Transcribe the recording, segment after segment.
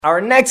Our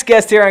next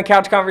guest here on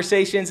Couch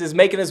Conversations is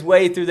making his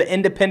way through the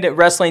independent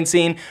wrestling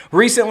scene.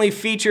 Recently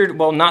featured,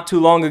 not too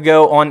long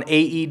ago, on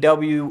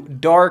AEW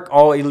Dark,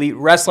 All Elite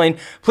Wrestling.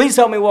 Please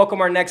help me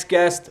welcome our next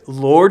guest,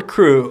 Lord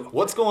Crewe.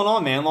 What's going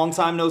on, man? Long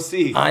time no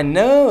see. I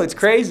know, it's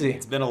crazy.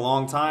 It's been a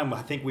long time.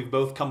 I think we've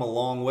both come a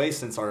long way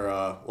since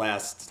our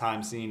last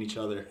time seeing each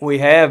other. We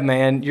have,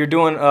 man. You're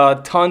doing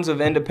tons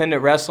of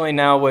independent wrestling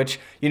now, which,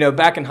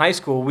 back in high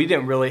school, we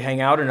didn't really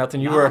hang out or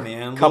nothing. You were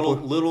man.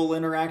 Little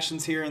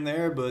interactions here and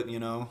there, but,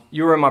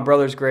 You were in my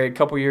brother's grade, a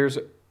couple years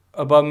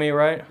above me,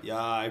 right?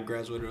 Yeah, I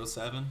graduated in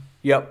 2007.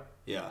 Yep.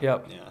 Yeah.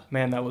 Yep. Yeah.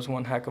 Man, that was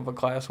one heck of a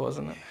class,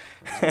 wasn't it?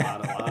 There's a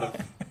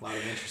lot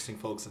of interesting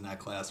folks in that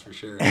class for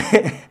sure.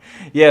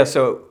 Yeah,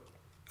 so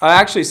I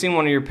actually seen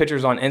one of your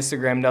pictures on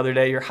Instagram the other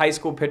day, your high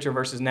school picture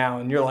versus now,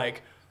 and you're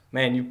like,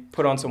 man, you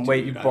put on some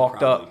weight, you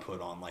bulked up. I probably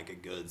put on like a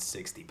good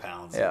 60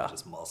 pounds of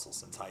just muscle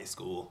since high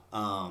school.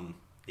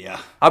 Yeah.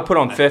 I put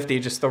on 50,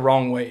 just the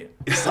wrong weight.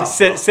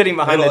 Sitting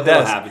behind the desk.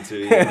 It'll happen to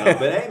you, But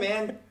hey,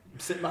 man,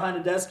 sitting behind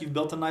a desk, you've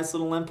built a nice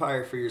little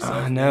empire for yourself.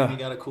 I know. Man. You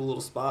got a cool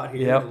little spot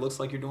here. Yep. It looks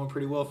like you're doing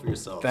pretty well for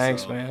yourself.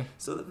 Thanks, man.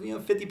 So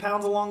 50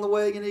 pounds along the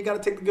way, you got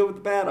to take the good with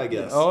the bad, I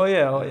guess. Oh,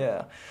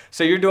 yeah.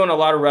 So you're doing a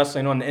lot of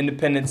wrestling on the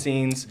independent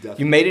scenes.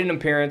 Definitely. You made an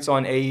appearance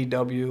on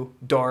AEW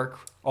Dark,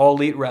 All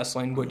Elite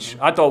Wrestling, which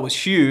I thought was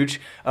huge,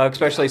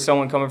 especially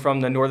someone coming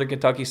from the Northern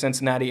Kentucky,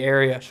 Cincinnati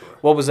area. Sure.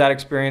 What was that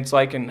experience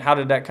like, and how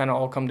did that kind of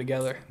all come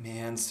together?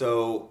 Man,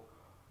 so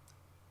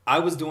I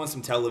was doing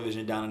some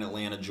television down in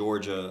Atlanta,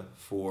 Georgia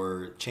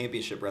for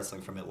Championship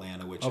Wrestling from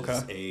Atlanta, which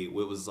is it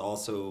was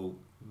also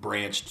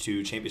branched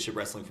to Championship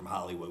Wrestling from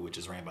Hollywood, which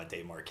is ran by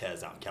Dave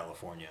Marquez out in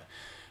California.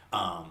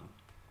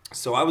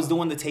 So I was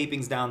doing the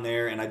tapings down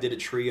there, and I did a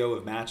trio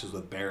of matches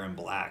with Baron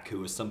Black, who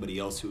was somebody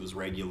else who was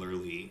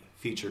regularly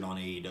featured on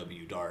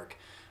AEW Dark.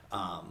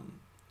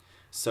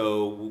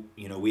 So,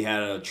 we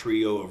had a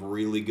trio of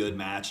really good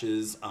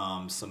matches.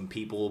 Some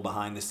people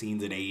behind the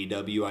scenes at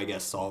AEW, I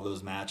guess, saw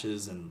those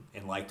matches and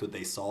liked what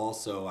they saw.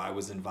 So I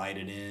was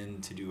invited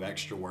in to do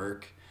extra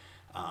work.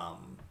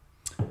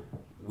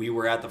 We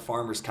were at the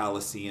Farmers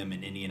Coliseum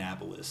in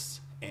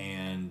Indianapolis.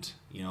 And,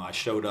 I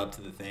showed up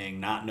to the thing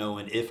not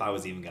knowing if I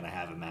was even going to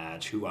have a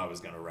match, who I was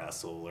going to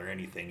wrestle, or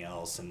anything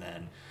else. And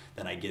then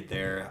I get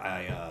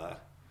there.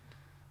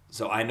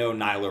 So I know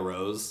Nyla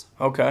Rose.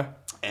 Okay.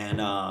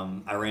 And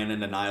I ran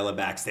into Nyla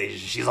backstage.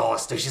 She's all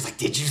stoked. She's like,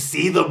 "Did you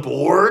see the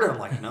board?" I'm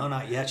like, "No,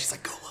 not yet." She's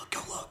like, "Go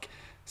look."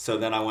 So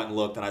then I went and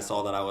looked, and I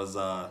saw that I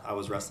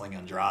was wrestling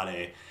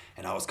Andrade,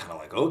 and I was kind of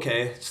like,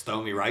 "Okay, just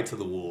throw me right to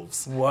the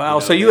wolves." Wow.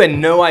 So you had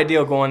no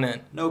idea going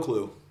in? No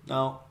clue.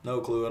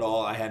 No clue at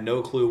all. I had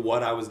no clue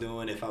what I was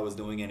doing, if I was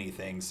doing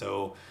anything.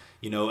 So,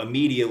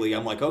 immediately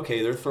I'm like,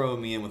 okay, they're throwing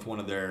me in with one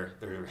of their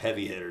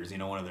heavy hitters,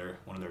 one of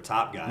their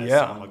top guys.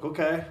 Yeah. So I'm like,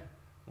 okay,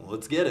 well,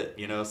 let's get it,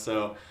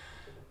 So,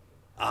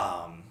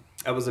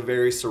 that was a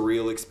very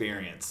surreal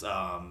experience.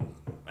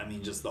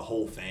 Just the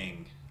whole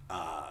thing.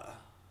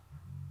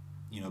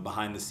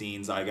 Behind the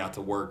scenes, I got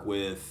to work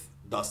with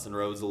Dustin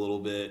Rhodes a little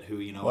bit, who,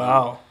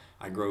 wow.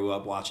 I grew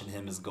up watching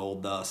him as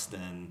Goldust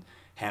and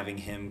having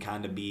him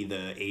kind of be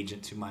the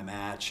agent to my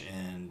match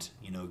and,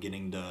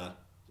 getting to,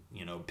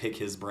 pick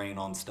his brain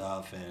on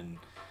stuff. And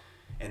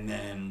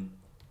then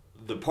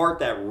the part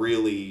that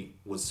really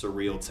was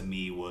surreal to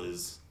me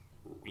was,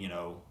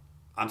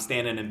 I'm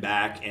standing in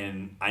back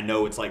and I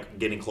know it's like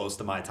getting close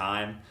to my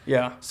time.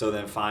 Yeah. So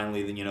then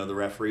finally, the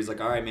referee's like,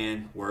 "All right,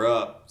 man, we're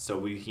up."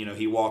 So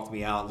he walked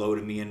me out,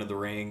 loaded me into the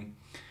ring.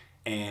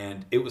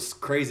 And it was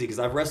crazy because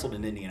I've wrestled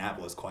in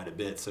Indianapolis quite a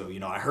bit. So,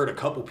 I heard a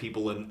couple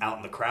people out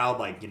in the crowd,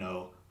 like,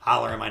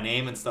 hollering my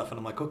name and stuff. And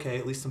I'm like, okay,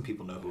 at least some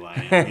people know who I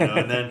am.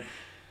 And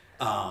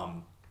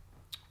then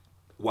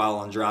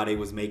while Andrade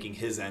was making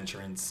his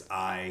entrance,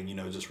 I,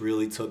 just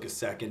really took a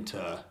second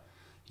to,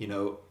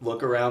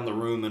 look around the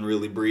room and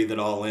really breathe it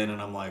all in.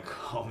 And I'm like,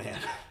 oh, man,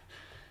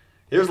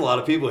 there's a lot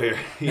of people here.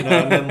 And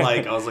then,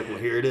 I was like, well,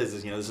 here it is.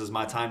 This is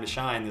my time to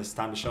shine. This is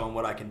time to show them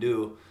what I can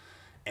do.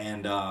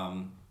 And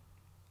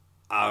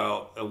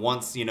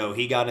once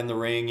he got in the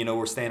ring,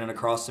 we're standing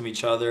across from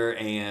each other,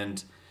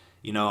 and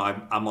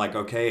I'm like,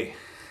 okay,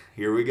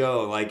 here we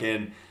go.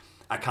 And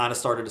I kind of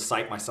started to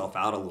psych myself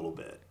out a little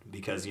bit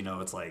because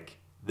it's like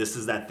this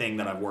is that thing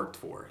that I've worked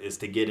for, is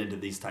to get into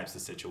these types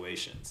of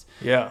situations.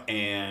 Yeah.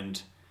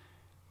 And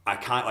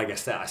like I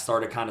said, I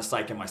started kind of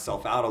psyching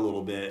myself out a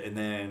little bit, and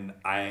then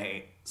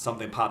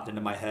something popped into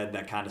my head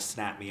that kind of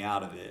snapped me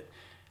out of it.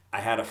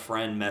 I had a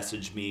friend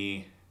message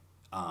me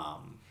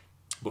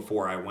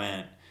before I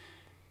went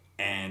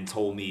and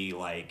told me,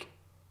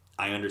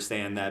 I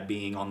understand that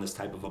being on this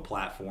type of a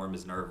platform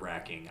is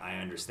nerve-wracking. I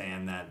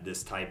understand that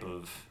this type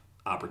of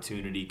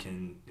opportunity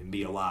can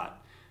be a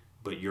lot,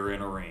 but you're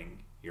in a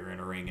ring. You're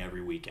in a ring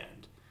every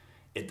weekend.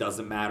 It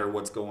doesn't matter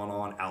what's going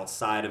on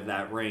outside of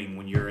that ring.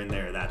 When you're in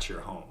there, that's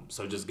your home.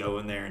 So just go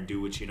in there and do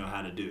what you know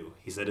how to do.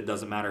 He said it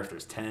doesn't matter if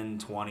there's 10,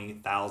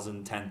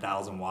 20,000,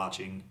 10,000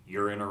 watching.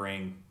 You're in a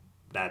ring.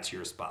 That's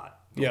your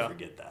spot. Don't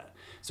forget that.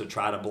 So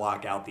try to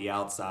block out the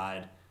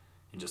outside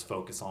and just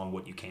focus on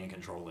what you can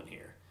control in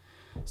here.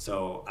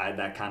 So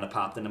that kind of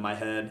popped into my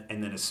head,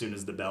 and then as soon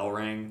as the bell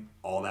rang,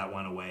 all that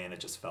went away, and it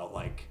just felt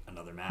like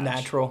another match.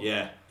 Natural.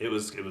 Yeah, it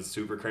was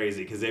super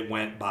crazy because it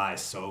went by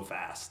so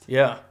fast.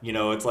 Yeah. You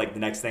know, it's like the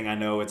next thing I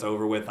know, it's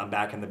over with. I'm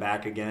back in the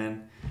back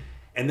again.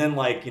 And then,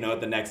 like, you know,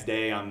 the next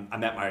day, I'm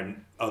at my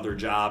other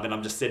job, and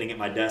I'm just sitting at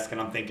my desk,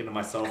 and I'm thinking to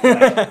myself,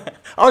 like,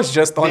 I was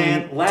just on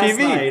man, last TV.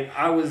 night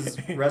I was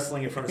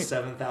wrestling in front of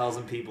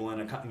 7,000 people in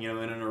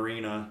an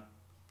arena.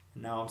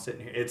 Now I'm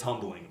sitting here. It's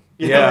humbling.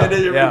 You know,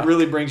 it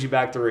really brings you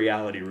back to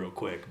reality real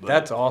quick. But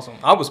that's awesome.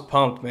 I was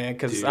pumped, man,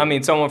 because, I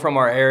mean, someone from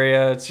our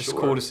area, it's just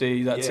cool to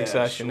see that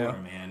success, you know.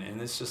 Man.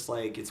 And it's just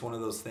like, it's one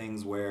of those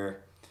things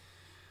where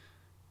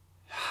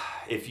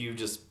if you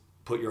just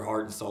put your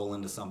heart and soul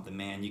into something,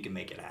 man, you can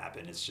make it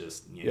happen. It's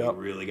just, you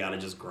really got to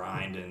just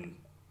grind and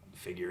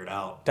figure it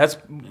out. That's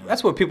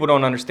what people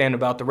don't understand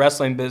about the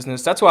wrestling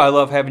business. That's why I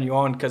love having you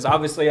on, because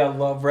obviously I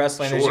love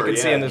wrestling, as you can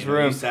see in this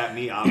room. You sat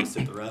me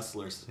opposite the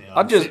wrestlers. You know,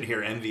 I'm just sitting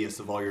here envious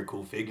of all your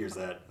cool figures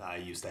that I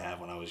used to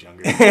have when I was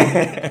younger.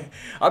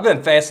 I've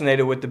been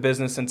fascinated with the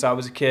business since I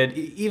was a kid,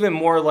 even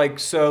more like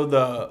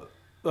so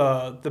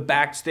the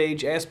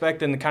backstage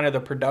aspect and kind of the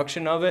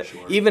production of it.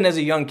 Sure. Even as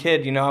a young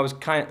kid, you know, I was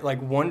kind of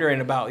like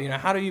wondering about, you know,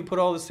 how do you put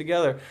all this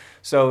together?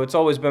 So it's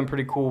always been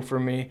pretty cool for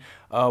me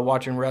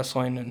watching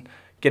wrestling, and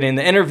getting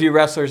the interview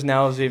wrestlers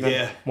now is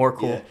even more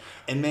cool. Yeah.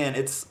 And man,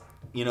 it's,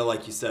 you know,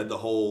 like you said, the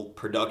whole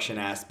production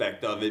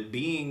aspect of it,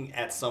 being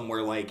at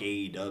somewhere like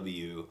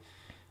AEW,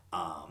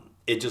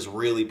 it just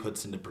really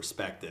puts into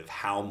perspective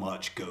how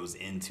much goes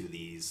into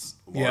these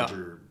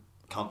larger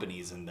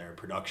companies and their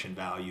production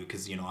value.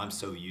 Because, you know, I'm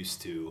so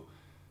used to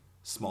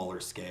smaller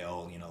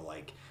scale, you know,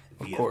 like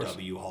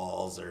VFW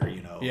halls or,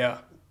 you know,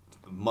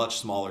 much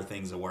smaller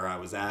things than where I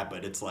was at.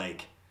 But it's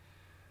like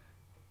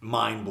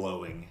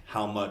mind-blowing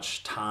how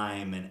much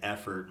time and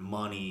effort,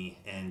 money,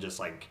 and just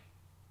like,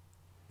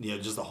 you know,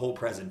 just the whole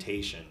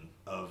presentation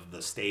of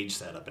the stage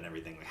setup and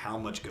everything, like how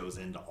much goes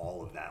into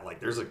all of that.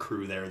 Like, there's a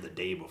crew there the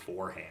day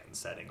beforehand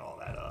setting all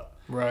that up.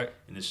 Right.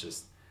 And it's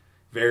just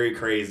very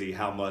crazy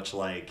how much,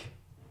 like,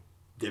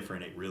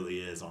 different it really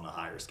is on a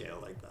higher scale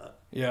like that.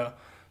 Yeah.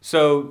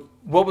 So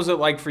what was it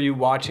like for you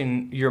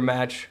watching your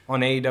match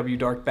on AEW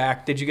Dark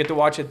back? Did you get to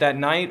watch it that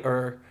night,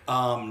 or?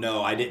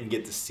 No, I didn't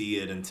get to see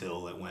it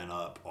until it went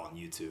up on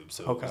YouTube.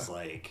 So it was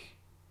like,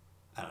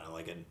 I don't know,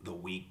 like the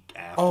week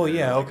after. Oh,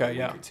 yeah, like a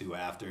week or two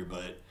after.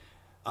 But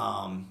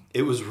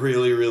it was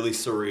really, really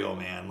surreal,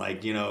 man.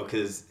 Like, you know,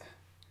 because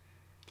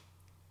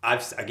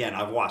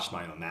I've watched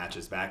my own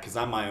matches back because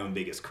I'm my own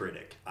biggest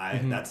critic.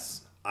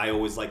 I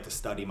always like to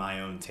study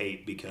my own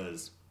tape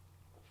because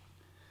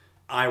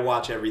I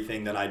watch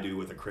everything that I do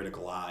with a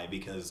critical eye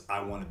because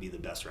I want to be the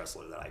best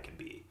wrestler that I can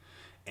be.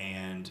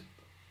 And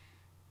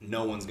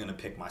no one's going to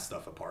pick my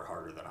stuff apart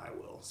harder than I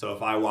will. So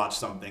if I watch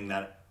something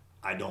that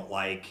I don't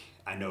like,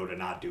 I know to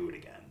not do it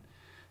again.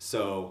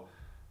 So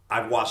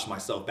I've watched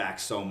myself back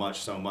so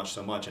much.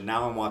 And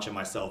now I'm watching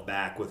myself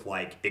back with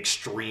like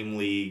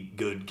extremely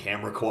good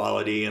camera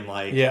quality and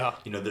like,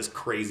 you know, this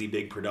crazy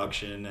big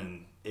production.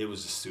 And it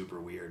was just super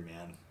weird,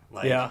 man.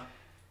 Like,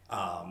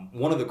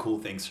 one of the cool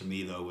things for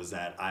me though was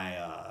that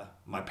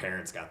my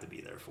parents got to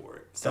be there for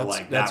it. So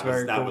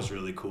that was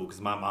really cool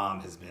because my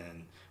mom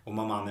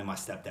and my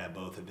stepdad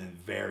both have been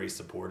very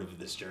supportive of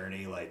this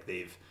journey. Like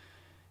they've,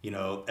 you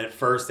know, at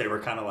first they were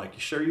kind of like, "You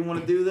sure you want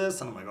to do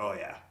this?" And I'm like, "Oh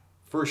yeah,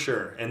 for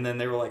sure." And then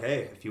they were like,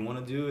 "Hey, if you want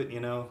to do it, you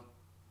know,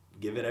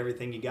 give it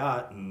everything you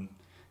got." And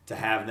to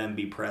have them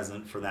be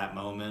present for that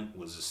moment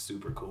was just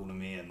super cool to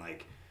me. And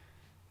like,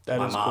 my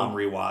mom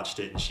rewatched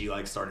it and she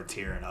like started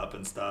tearing up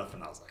and stuff.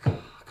 And I was like,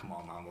 "Oh, come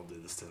on, Mom, we'll do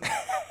this to me."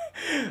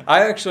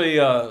 I actually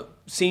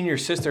seen your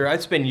sister.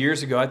 It's been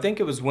years ago. I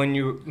think it was when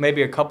you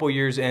maybe a couple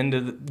years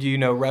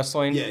into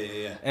wrestling.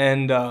 Yeah.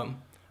 And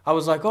I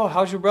was like, "Oh,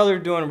 how's your brother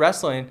doing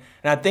wrestling?"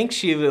 And I think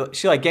she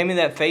like gave me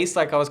that face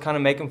like I was kind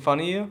of making fun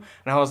of you.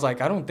 And I was like,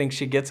 I don't think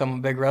she gets I'm a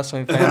big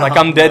wrestling fan. Like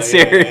I'm dead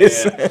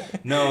serious. Yeah.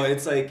 No,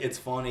 it's like it's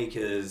funny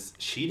because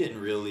she didn't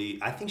really.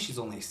 I think she's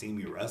only seen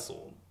me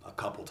wrestle a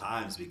couple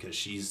times because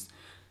she's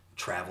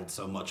traveled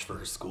so much for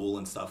her school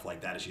and stuff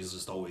like that. She's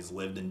just always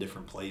lived in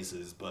different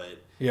places.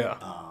 But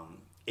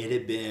it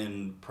had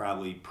been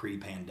probably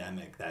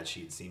pre-pandemic that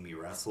she'd seen me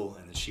wrestle,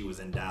 and then she was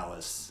in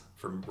Dallas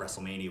for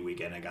WrestleMania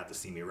weekend. I got to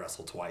see me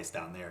wrestle twice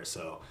down there.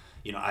 So,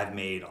 you know, I've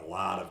made a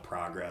lot of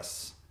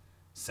progress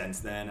since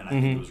then, and I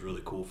think it was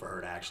really cool for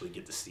her to actually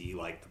get to see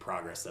like the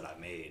progress that I've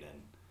made.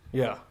 And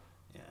so.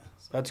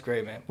 That's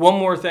great, man. One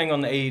more thing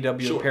on the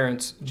AEW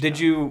appearance. Did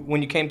you,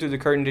 when you came through the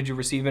curtain, did you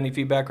receive any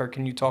feedback, or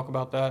can you talk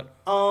about that?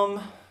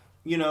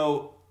 You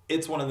know,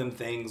 it's one of them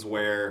things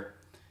where,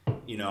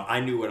 you know,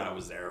 I knew what I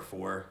was there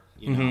for,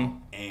 you know,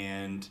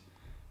 and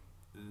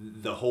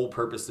the whole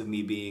purpose of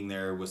me being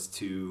there was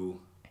to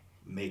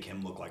make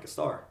him look like a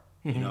star,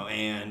 you know,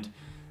 and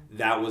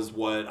that was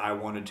what I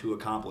wanted to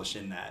accomplish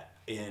in that.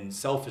 And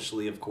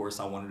selfishly, of course,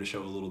 I wanted to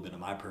show a little bit of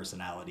my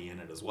personality in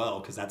it as well,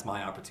 because that's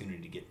my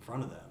opportunity to get in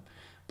front of them.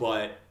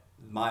 But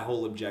my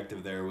whole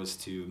objective there was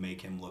to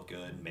make him look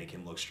good, make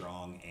him look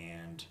strong,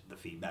 and the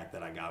feedback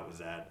that I got was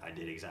that I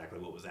did exactly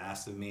what was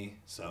asked of me.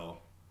 So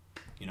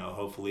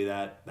hopefully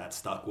that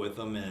stuck with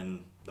them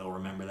and they'll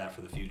remember that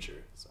for the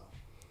future. So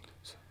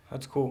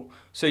that's cool.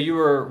 So you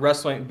were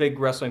big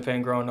wrestling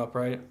fan growing up,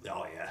 right?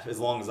 Oh yeah, as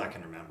long as I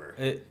can remember.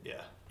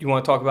 Yeah. You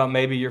want to talk about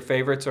maybe your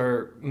favorites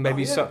or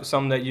maybe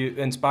some that you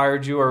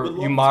inspired you or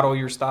you model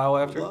your style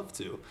after? Would love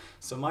to.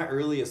 So my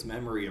earliest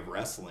memory of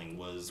wrestling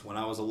was when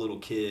I was a little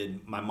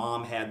kid. My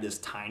mom had this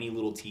tiny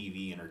little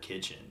TV in her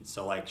kitchen.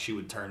 So like she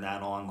would turn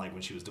that on like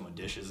when she was doing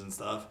dishes and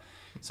stuff.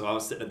 So I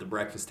was sitting at the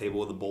breakfast table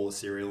with a bowl of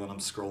cereal and I'm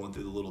scrolling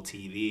through the little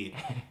TV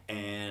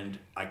and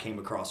I came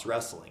across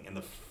wrestling. And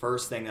the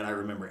first thing that I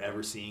remember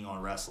ever seeing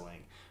on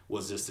wrestling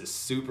was just this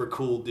super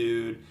cool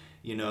dude,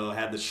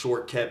 had the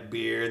short kept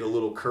beard, the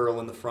little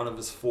curl in the front of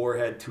his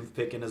forehead,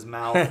 toothpick in his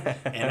mouth.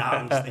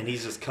 And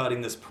he's just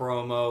cutting this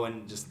promo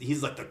and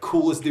he's like the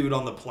coolest dude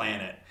on the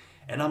planet.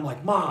 And I'm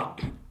like,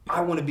 Mom, I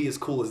want to be as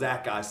cool as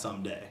that guy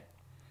someday.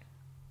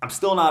 I'm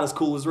still not as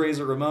cool as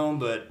Razor Ramon,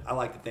 but I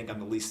like to think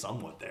I'm at least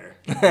somewhat there.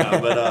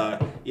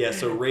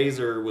 So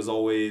Razor was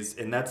always,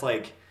 and that's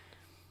like...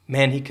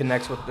 Man, he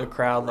connects with the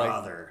crowd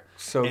brother.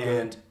 So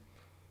good.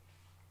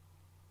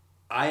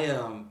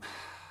 And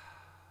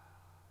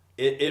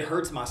it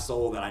hurts my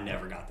soul that I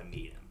never got to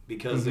meet him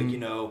because,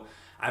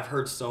 I've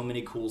heard so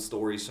many cool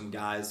stories from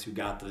guys who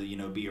got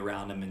to, be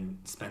around him and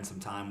spend some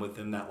time with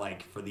him that,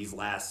 like, for these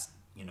last,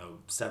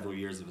 several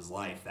years of his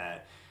life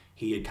that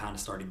he had kind of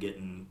started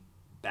getting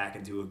back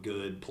into a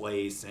good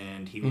place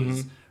and he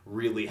was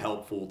really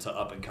helpful to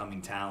up and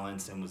coming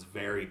talents and was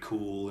very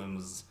cool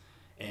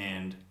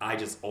and I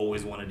just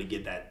always wanted to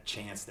get that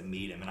chance to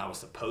meet him and I was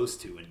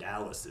supposed to in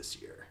Dallas this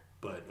year.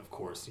 But of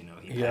course,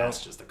 he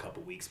passed just a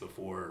couple weeks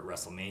before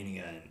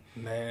WrestleMania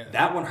and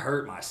that one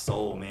hurt my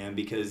soul, man,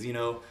 because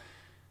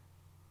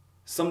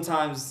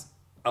sometimes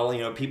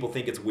people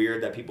think it's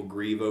weird that people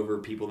grieve over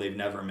people they've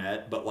never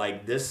met, but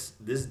like this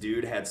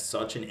dude had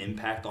such an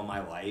impact on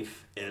my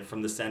life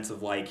from the sense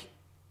of like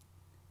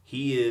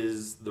he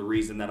is the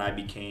reason that I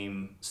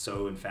became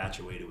so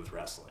infatuated with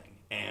wrestling.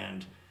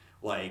 And,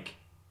 like,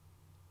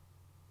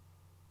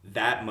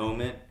 that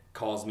moment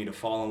caused me to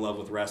fall in love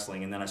with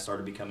wrestling, and then I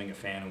started becoming a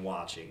fan and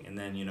watching. And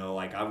then,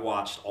 I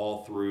watched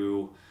all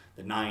through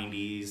the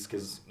 90s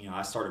because,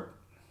 I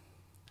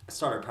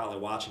started probably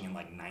watching in,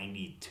 like,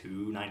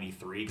 92,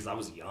 93 because I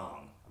was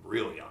young,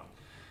 real young.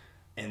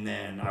 And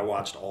then I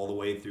watched all the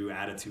way through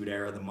Attitude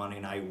Era, the Monday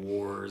Night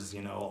Wars,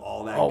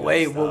 all that. Oh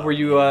wait, stuff. What were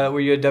you a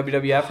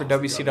WWF or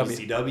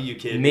WCW? WCW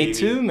kid. Me baby.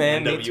 too,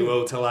 man.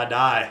 NWO till I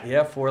die.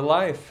 Yeah, for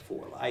life.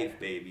 For life,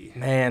 baby.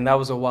 Man, that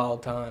was a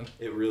wild time.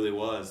 It really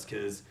was,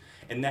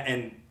 and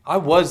I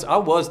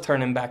was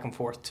turning back and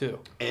forth too.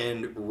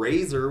 And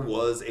Razor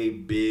was a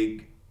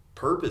big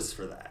purpose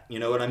for that. You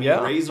know what I mean?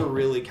 Yeah. Razor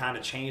really kind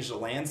of changed the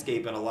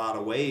landscape in a lot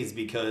of ways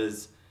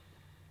because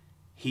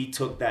he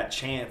took that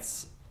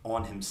chance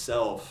on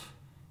himself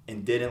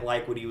and didn't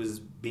like what he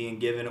was being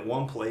given at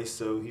one place,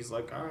 so he's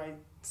like, all right,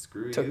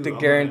 screw you. Took the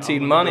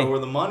guaranteed money. Go where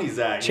the money's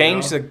at.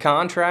 Changed the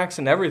contracts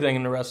and everything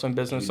in the wrestling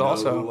business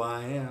also. You know who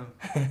I am,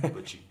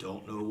 but you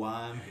don't know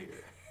why I'm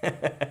here.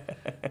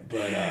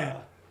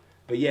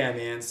 But yeah,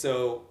 man,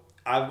 so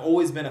I've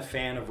always been a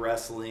fan of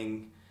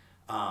wrestling,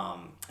 and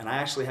I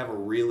actually have a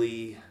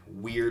really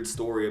weird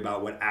story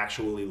about what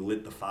actually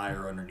lit the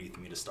fire underneath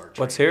me to start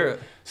training. Let's hear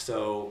it.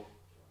 So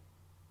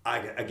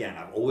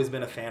I've always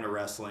been a fan of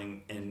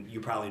wrestling, and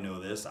you probably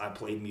know this. I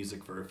played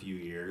music for a few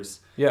years.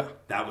 Yeah.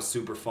 That was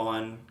super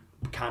fun,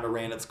 kind of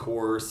ran its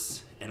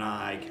course, and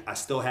I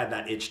still had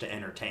that itch to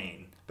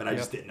entertain, but I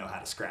just didn't know how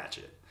to scratch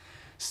it.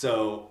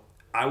 So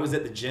I was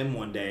at the gym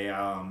one day,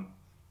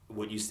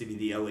 what used to be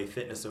the LA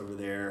Fitness over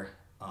there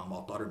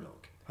off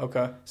Buttermilk.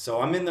 Okay.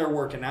 So I'm in there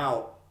working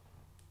out,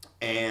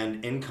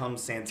 and in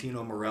comes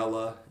Santino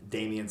Marella,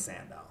 Damian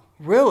Sandow.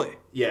 Really?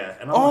 Yeah.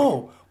 And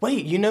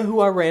wait, you know who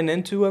I ran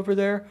into over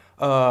there?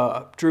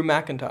 Drew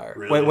McIntyre.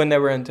 Really? When they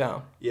were in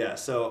town. Yeah,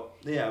 so,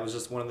 it was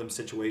just one of them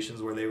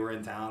situations where they were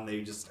in town.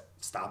 They just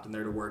stopped in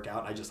there to work out,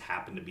 and I just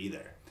happened to be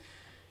there.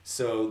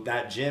 So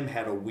that gym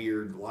had a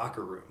weird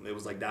locker room. It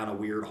was, like, down a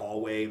weird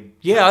hallway.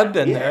 Yeah, I've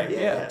been there.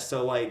 Yeah.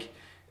 So, like,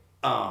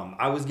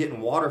 I was getting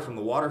water from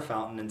the water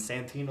fountain, and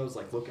Santino's,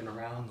 like, looking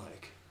around,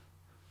 like,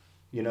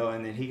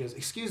 and then he goes,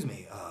 excuse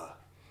me,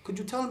 could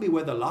you tell me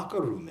where the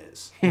locker room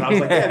is? And I was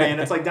like, yeah,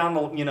 man, it's like down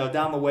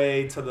the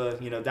way to the,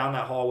 down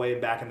that hallway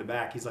and back in the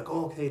back. He's like,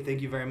 oh, okay,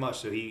 thank you very much.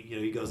 So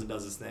he goes and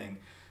does his thing.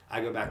 I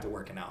go back to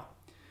working out.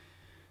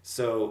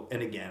 So,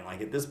 and again,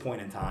 like at this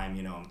point in time,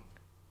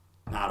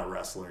 I'm not a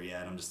wrestler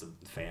yet. I'm just a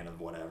fan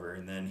of whatever.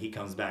 And then he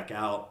comes back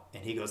out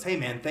and he goes, hey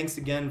man, thanks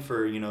again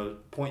for,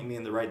 pointing me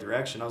in the right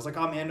direction. I was like,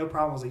 oh man, no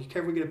problem. I was like, you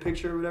care if we get a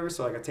picture or whatever?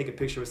 So like I take a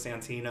picture with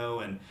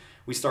Santino and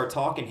we start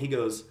talking. He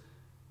goes,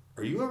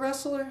 are you a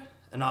wrestler?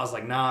 And I was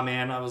like, nah,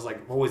 man. I was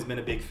like, always been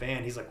a big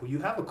fan. He's like, well, you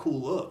have a cool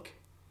look.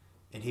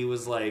 And he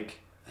was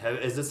like,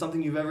 is this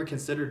something you've ever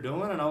considered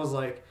doing? And I was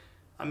like,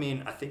 I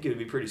mean, I think it would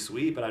be pretty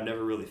sweet, but I've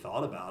never really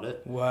thought about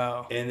it.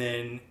 Wow. And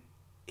then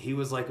he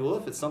was like, well,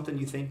 if it's something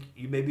you think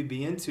you maybe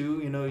be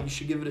into, you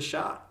should give it a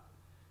shot.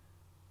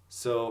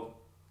 So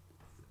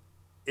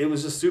it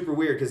was just super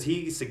weird because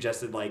he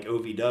suggested like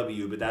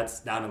OVW, but that's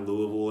down in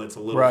Louisville. It's a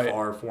little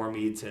far for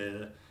me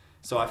to.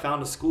 So I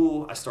found a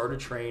school. I started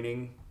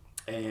training,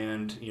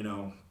 and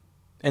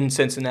in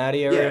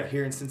Cincinnati area. Yeah,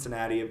 here in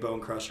Cincinnati at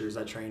Bone Crushers,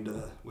 I trained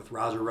with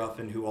Roger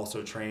Ruffin, who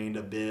also trained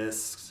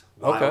Abyss,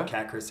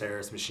 Wildcat Chris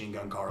Harris, Machine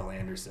Gun Carl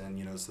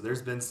Anderson. So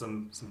there's been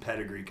some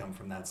pedigree come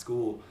from that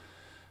school.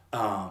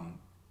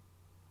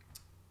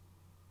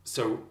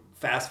 So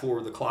fast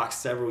forward the clock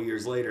several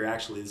years later.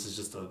 Actually, this is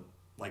just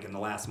like in the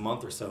last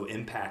month or so,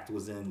 Impact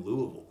was in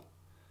Louisville.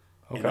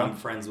 Okay. And I'm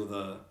friends with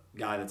a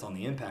guy that's on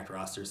the Impact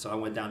roster. So I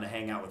went down to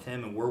hang out with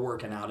him, and we're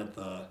working out at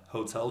the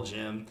hotel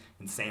gym,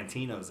 and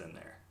Santino's in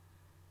there.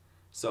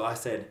 So I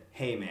said,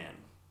 hey, man,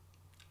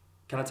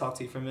 can I talk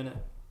to you for a minute?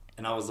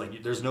 And I was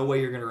like, there's no way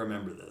you're going to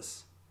remember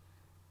this.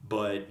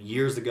 But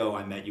years ago,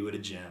 I met you at a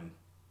gym.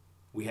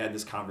 We had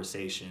this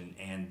conversation,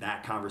 and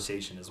that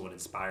conversation is what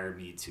inspired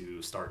me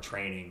to start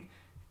training,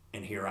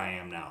 and here I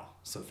am now.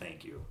 So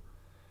thank you.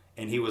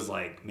 And he was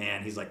like,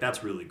 man, he's like,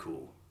 that's really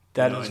cool.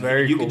 That is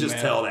very cool, you could just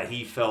tell that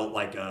he felt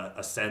like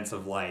a sense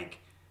of like,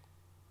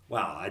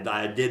 wow,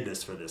 I did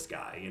this for this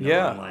guy.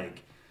 Yeah. And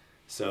like,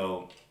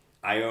 so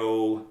I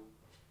owe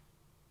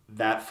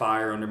that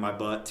fire under my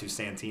butt to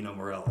Santino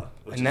Marella,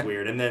 which is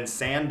weird. And then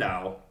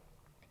Sandow,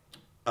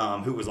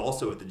 who was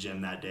also at the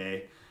gym that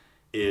day,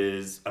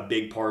 is a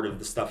big part of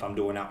the stuff I'm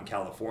doing out in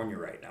California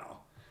right now.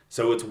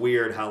 So it's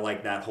weird how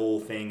like that whole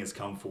thing has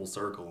come full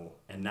circle,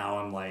 and now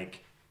I'm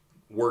like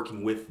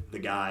working with the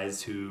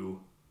guys who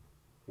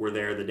were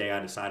there the day I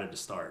decided to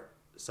start.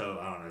 So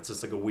I don't know, it's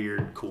just like a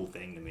weird, cool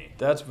thing to me.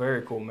 That's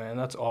very cool, man.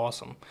 That's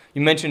awesome.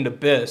 You mentioned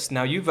Abyss.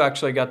 Now you've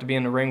actually got to be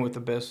in the ring with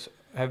Abyss,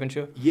 haven't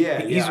you?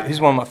 Yeah, he's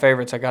one of my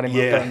favorites. I got him up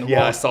there in the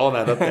wall. I saw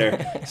that up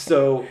there.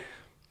 So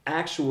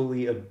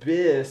actually,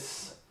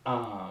 Abyss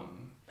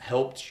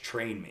helped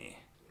train me.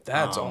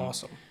 That's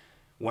awesome.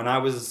 When I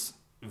was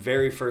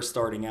very first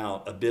starting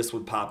out, Abyss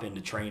would pop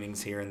into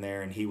trainings here and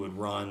there, and he would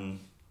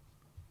run,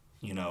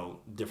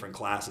 different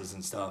classes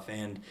and stuff.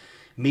 And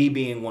me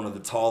being one of the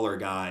taller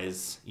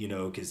guys,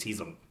 because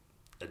he's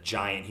a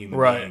giant human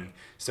being,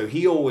 so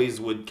he always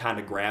would kind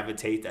of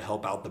gravitate to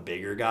help out the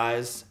bigger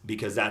guys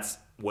because that's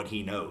what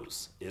he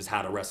knows, is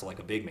how to wrestle like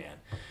a big man.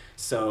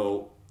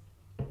 So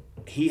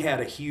he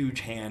had a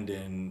huge hand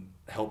in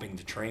helping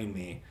to train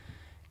me,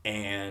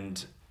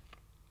 and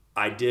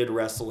I did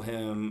wrestle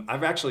him.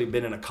 I've actually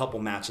been in a couple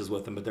matches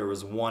with him, but there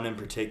was one in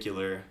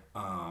particular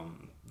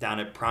down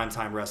at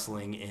Primetime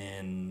Wrestling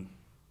in,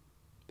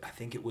 I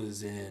think it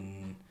was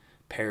in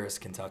Paris,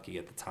 Kentucky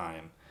at the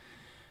time.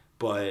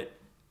 But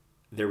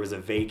there was a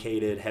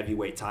vacated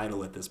heavyweight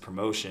title at this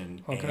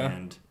promotion,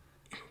 and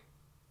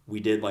we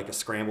did like a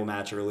scramble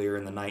match earlier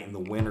in the night, and the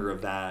winner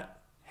of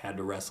that had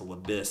to wrestle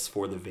Abyss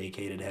for the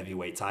vacated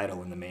heavyweight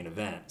title in the main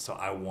event. So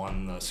I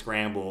won the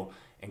scramble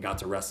and got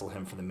to wrestle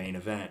him for the main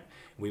event.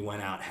 We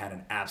went out, had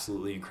an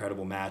absolutely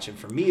incredible match. And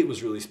for me, it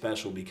was really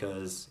special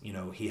because,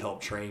 he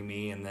helped train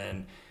me. And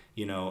then,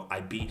 I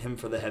beat him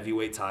for the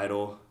heavyweight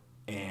title.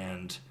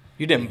 And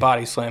you didn't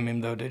body slam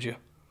him, though, did you?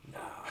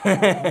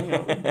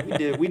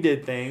 No. We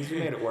did things. We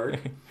made it work.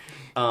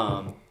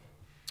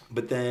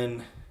 But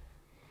then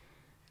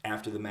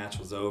after the match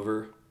was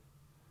over,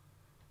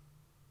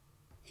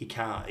 he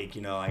kind of,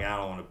 I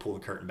don't want to pull the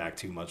curtain back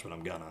too much, but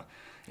I'm gonna.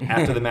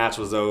 After the match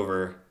was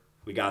over,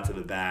 we got to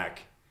the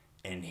back,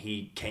 and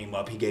he came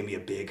up. He gave me a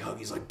big hug.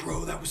 He's like,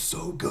 bro, that was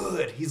so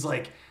good. He's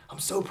like, I'm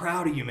so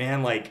proud of you,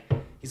 man. Like,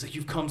 he's like,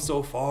 you've come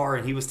so far.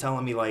 And he was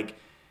telling me, like,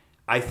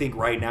 I think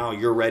right now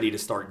you're ready to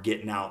start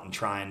getting out and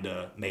trying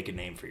to make a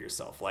name for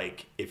yourself.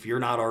 Like, if you're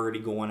not already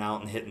going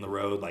out and hitting the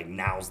road, like,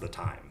 now's the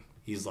time.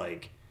 He's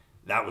like,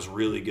 that was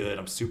really good.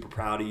 I'm super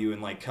proud of you.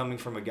 And, like, coming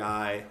from a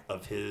guy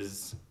of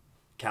his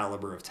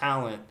caliber of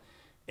talent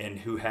and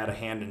who had a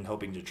hand in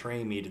helping to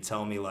train me, to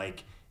tell me,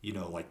 like,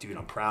 dude,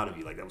 I'm proud of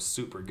you. Like, that was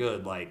super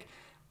good. Like,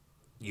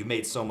 you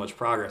made so much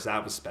progress.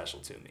 That was special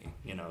to me,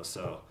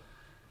 so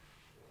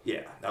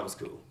yeah, that was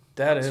cool.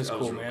 That is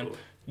cool, man. Cool.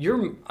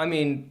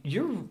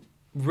 You're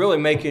really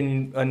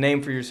making a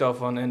name for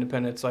yourself on the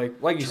independents.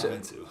 Like you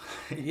said.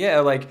 Yeah,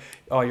 like,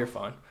 oh, you're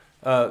fine.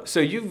 So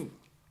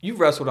you've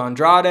wrestled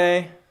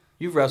Andrade,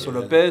 you've wrestled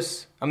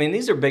Abyss. I mean,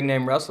 these are big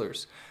name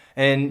wrestlers.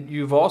 And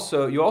you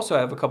also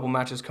have a couple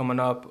matches coming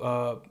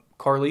up.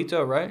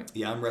 Carlito, right?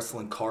 Yeah, I'm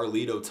wrestling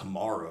Carlito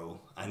tomorrow.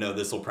 I know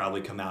this will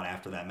probably come out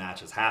after that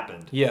match has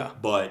happened. Yeah.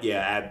 But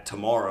yeah,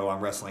 tomorrow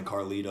I'm wrestling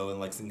Carlito in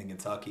Lexington,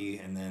 Kentucky,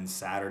 and then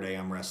Saturday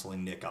I'm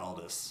wrestling Nick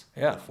Aldis,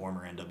 the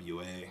former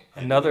NWA.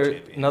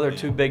 Another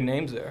two big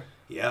names there.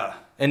 Yeah.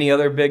 Any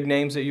other big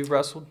names that you've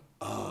wrestled?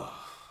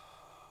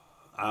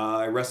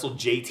 I wrestled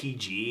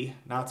JTG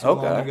not too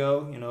long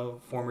ago.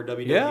 Former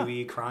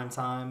WWE Crime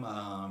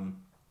Time.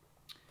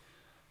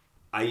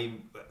 I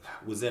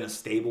was in a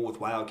stable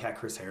with Wildcat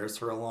Chris Harris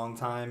for a long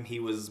time.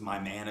 He was my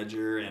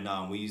manager, and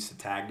we used to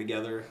tag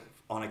together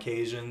on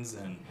occasions.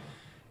 And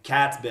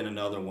Cat's been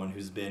another one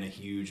who's been a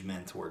huge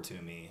mentor to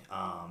me.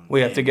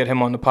 We have to get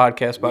him on the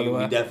podcast, by the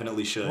way. We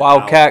definitely should.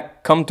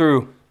 Wildcat, come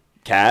through.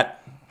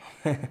 Cat,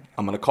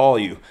 I'm going to call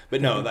you.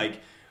 But no, like,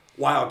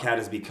 Wildcat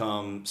has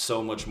become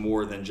so much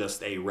more than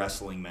just a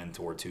wrestling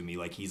mentor to me.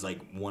 Like, he's like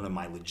one of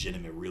my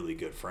legitimate, really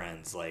good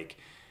friends. Like,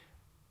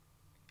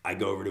 I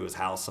go over to his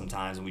house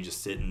sometimes and we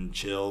just sit and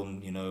chill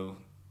and, you know,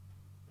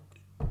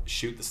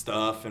 shoot the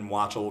stuff and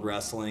watch old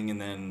wrestling. And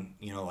then,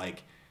 you know,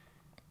 like,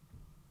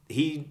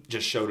 he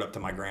just showed up to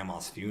my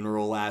grandma's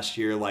funeral last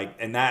year. Like,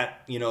 and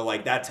that, you know,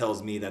 like, that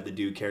tells me that the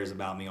dude cares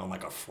about me on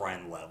like a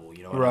friend level,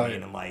 you know what I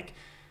mean? And like,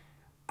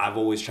 I've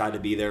always tried to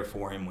be there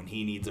for him when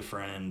he needs a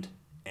friend.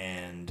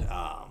 And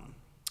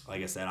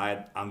like I said,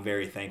 I'm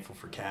very thankful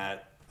for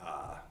Kat.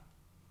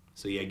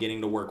 So yeah,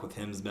 getting to work with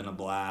him has been a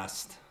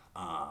blast.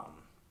 I'm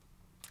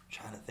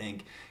trying to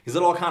think, because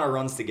it all kind of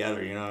runs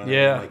together, you know what I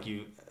mean? Like,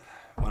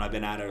 when I've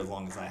been at it as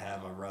long as I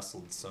have, I've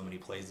wrestled so many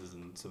places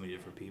and so many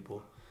different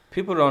people.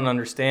 People don't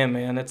understand,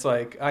 man. It's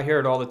like, I hear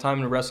it all the time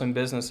in the wrestling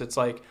business. It's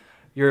like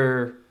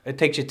it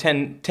takes you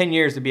 10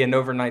 years to be an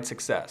overnight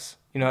success.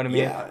 You know what I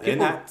mean? Yeah, and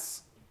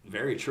that's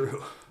very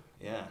true.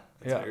 Yeah.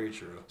 That's very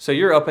true. So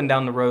you're up and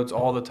down the roads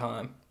all the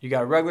time. You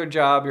got a regular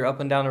job. You're up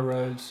and down the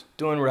roads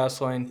doing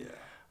wrestling.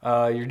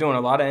 Yeah. You're doing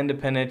a lot of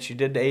independents. You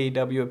did the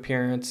AEW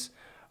appearance.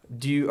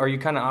 Are you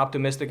kind of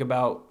optimistic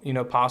about, you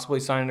know, possibly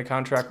signing a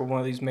contract with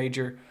one of these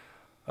major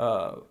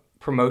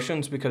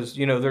promotions? Because,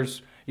 you know,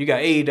 you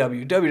got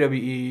AEW,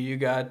 WWE, you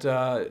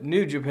got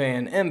New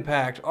Japan,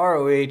 Impact,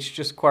 ROH,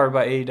 just acquired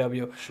by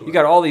AEW. Sure. You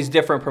got all these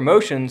different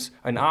promotions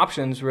and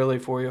options really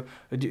for you.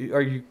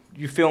 Are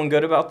you feeling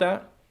good about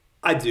that?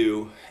 I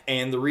do,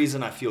 and the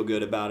reason I feel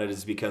good about it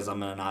is because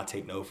I'm going to not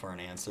take no for an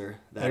answer.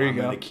 That I'm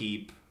going to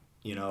keep,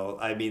 you know,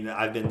 I mean,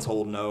 I've been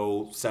told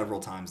no several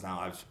times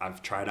now.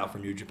 I've tried out for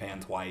New Japan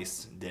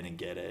twice, didn't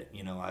get it.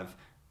 You know,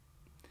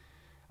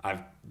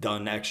 I've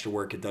done extra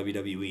work at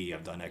WWE.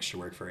 I've done extra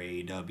work for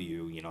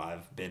AEW. You know,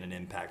 I've been in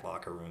Impact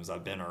locker rooms.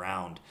 I've been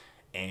around,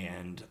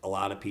 and a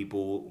lot of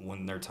people,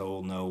 when they're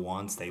told no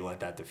once, they let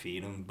that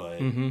defeat them. But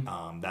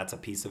that's a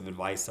piece of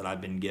advice that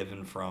I've been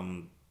given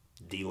from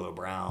D'Lo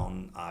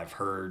Brown. I've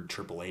heard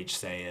Triple H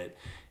say it.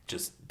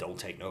 Just don't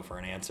take no for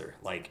an answer.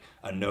 Like,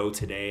 a no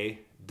today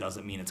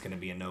doesn't mean it's going to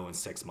be a no in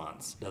 6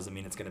 months. Doesn't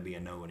mean it's going to be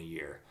a no in a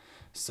year.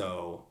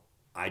 So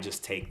I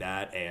just take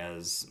that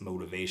as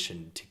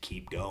motivation to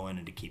keep going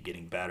and to keep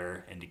getting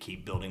better and to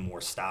keep building more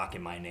stock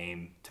in my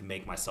name to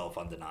make myself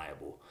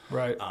undeniable.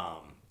 Right.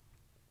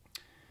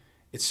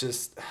 It's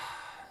just,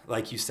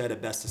 like you said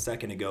it best a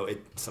second ago,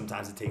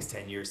 sometimes it takes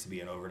 10 years to be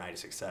an overnight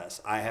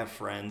success. I have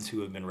friends who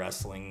have been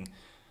wrestling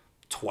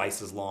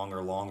twice as long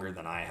or longer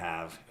than I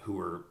have, who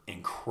are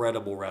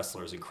incredible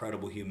wrestlers,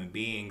 incredible human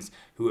beings,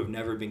 who have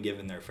never been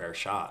given their fair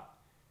shot.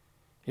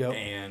 Yep.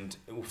 And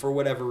for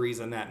whatever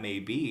reason that may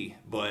be,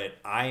 but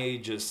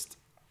I just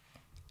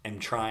am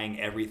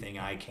trying everything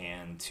I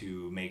can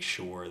to make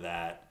sure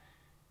that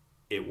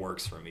it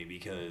works for me,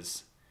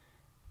 because,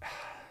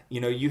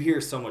 you know, you hear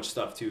so much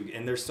stuff too,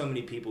 and there's so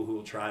many people who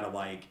will try to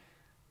like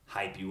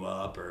hype you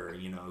up or,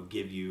 you know,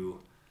 give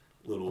you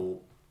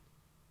little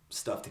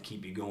stuff to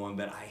keep you going,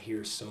 but I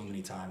hear so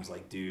many times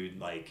like, dude,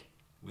 like,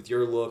 with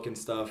your look and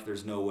stuff,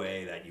 there's no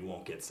way that you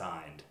won't get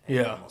signed. And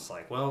I'm almost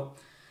like, well,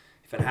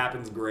 if it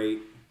happens, great,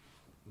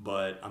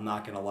 but I'm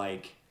not gonna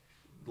like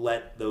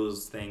let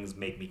those things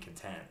make me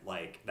content.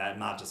 Like, that, I'm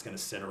not just gonna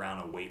sit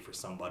around and wait for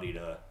somebody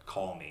to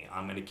call me.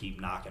 I'm gonna keep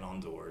knocking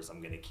on doors.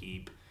 I'm gonna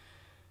keep,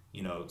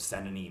 you know,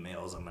 sending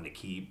emails. I'm gonna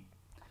keep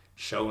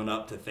showing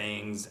up to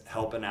things,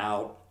 helping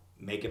out,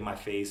 making my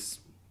face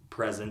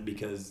present,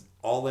 because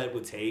all that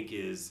would take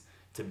is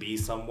to be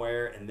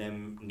somewhere and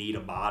then need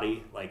a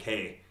body. Like,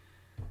 hey,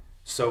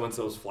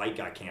 so-and-so's flight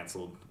got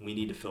canceled. We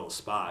need to fill a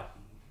spot.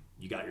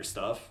 You got your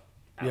stuff?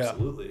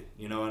 Absolutely. Yeah.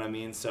 You know what I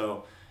mean?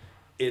 So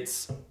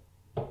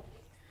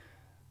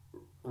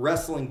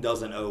wrestling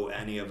doesn't owe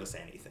any of us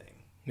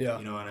anything. Yeah.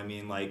 You know what I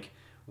mean? Like,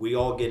 we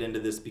all get into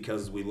this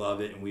because we love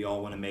it and we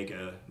all want to make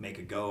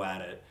a go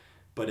at it.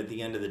 But at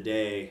the end of the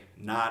day,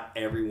 not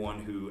everyone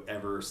who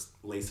ever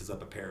laces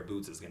up a pair of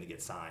boots is going to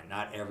get signed.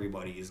 Not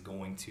everybody is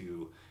going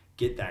to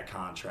get that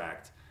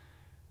contract.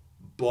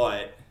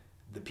 But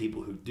the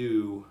people who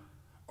do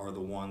are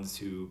the ones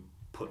who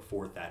put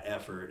forth that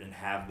effort and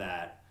have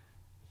that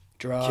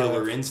drive,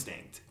 killer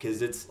instinct.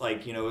 Because it's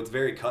like, you know, it's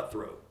very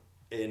cutthroat.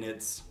 And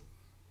it's,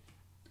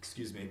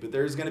 but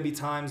there's going to be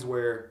times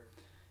where,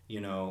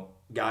 you know,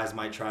 guys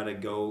might try to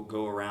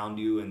go around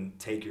you and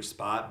take your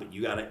spot, but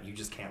you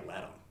just can't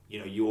let them. You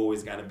know, you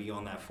always got to be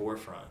on that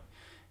forefront.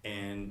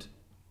 And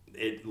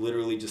it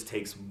literally just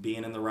takes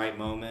being in the right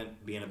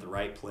moment, being at the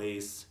right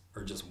place,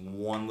 or just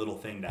one little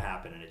thing to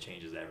happen and it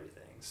changes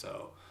everything.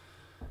 So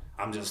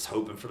I'm just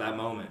hoping for that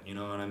moment, you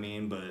know what I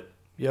mean? But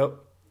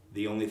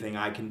the only thing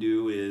I can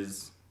do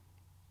is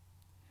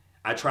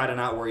I try to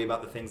not worry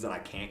about the things that I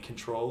can't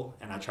control,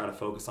 and I try to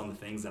focus on the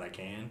things that I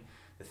can.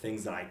 The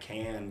things that I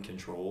can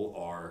control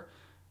are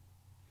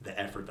the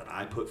effort that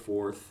I put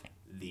forth,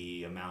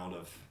 the amount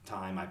of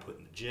time I put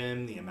in the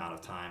gym, the amount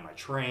of time I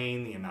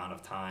train, the amount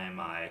of time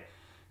I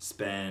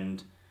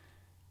spend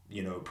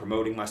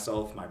promoting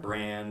myself, my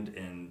brand,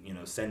 and,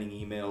 sending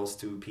emails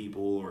to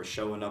people or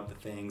showing up to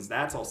things.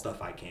 That's all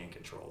stuff I can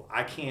control.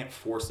 I can't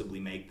forcibly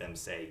make them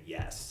say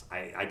yes.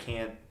 I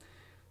can't,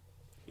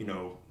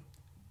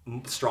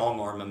 strong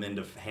arm them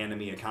into handing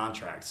me a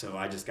contract. So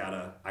I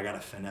gotta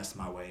finesse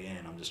my way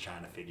in. I'm just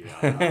trying to figure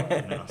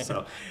out how,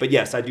 So, but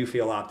yes, I do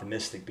feel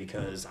optimistic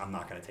because I'm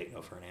not gonna take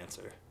no for an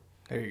answer.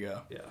 There you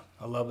go. Yeah.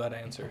 I love that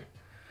answer.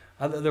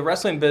 The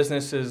wrestling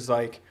business is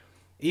like,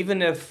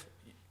 even if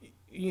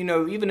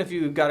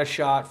you got a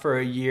shot for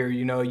a year,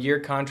 a year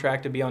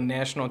contract to be on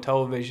national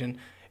television,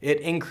 it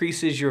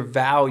increases your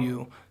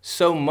value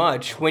so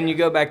much. When you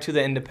go back to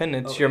the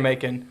independents, you're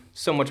making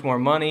so much more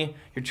money.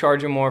 You're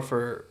charging more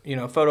for,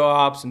 photo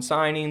ops and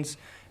signings.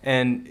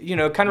 And,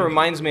 it kind of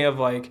reminds me of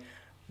like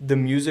the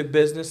music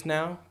business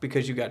now,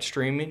 because you got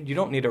streaming. You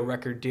don't need a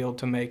record deal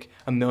to make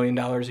 $1 million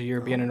a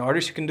year being an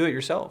artist. You can do it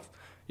yourself.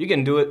 You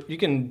can do it. You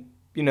can,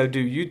 do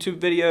YouTube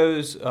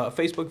videos,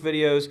 Facebook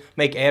videos,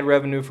 make ad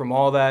revenue from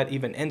all that,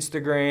 even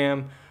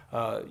Instagram.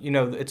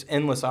 It's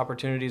endless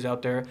opportunities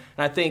out there. And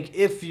I think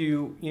if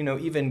you,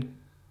 even,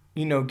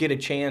 get a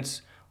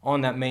chance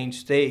on that main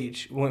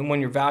stage,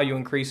 when your value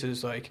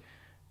increases, like,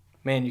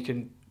 man, you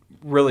can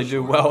really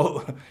do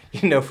well,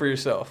 for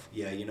yourself.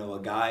 Yeah, a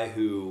guy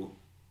who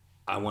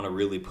I want to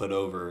really put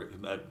over,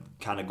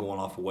 kind of going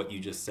off of what you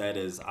just said,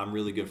 is I'm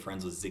really good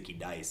friends with Zicky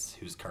Dice,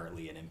 who's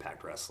currently in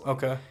Impact Wrestling.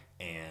 Okay.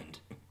 And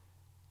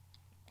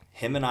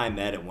him and I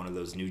met at one of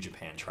those New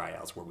Japan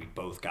tryouts where we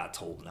both got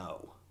told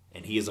no.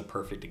 And he is a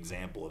perfect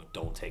example of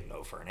don't take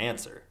no for an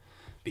answer,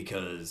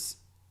 because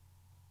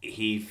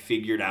he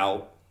figured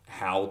out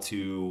how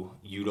to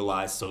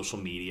utilize social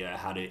media,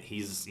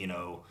 he's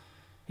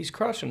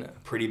crushing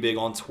it. Pretty big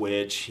on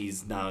Twitch.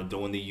 He's now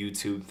doing the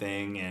YouTube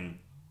thing, and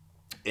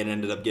it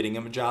ended up getting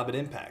him a job at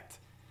Impact.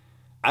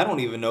 I don't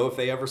even know if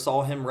they ever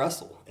saw him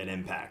wrestle at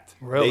Impact.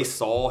 Really? They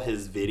saw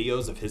his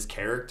videos of his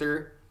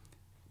character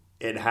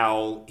and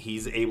how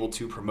he's able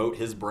to promote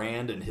his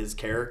brand and his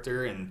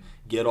character and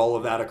get all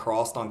of that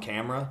across on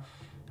camera.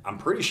 I'm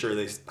pretty sure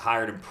they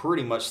hired him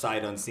pretty much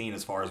sight unseen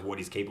as far as what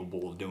he's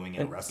capable of doing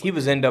in wrestling. He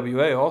was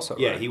NWA also,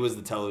 Yeah, right? he was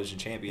the television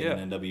champion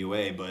in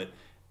NWA, but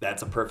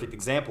that's a perfect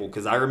example,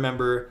 because I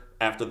remember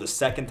after the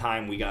second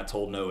time we got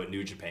told no at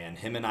New Japan,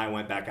 him and I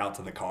went back out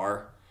to the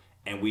car,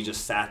 and we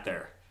just sat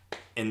there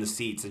in the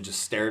seats and just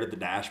stared at the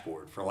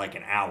dashboard for like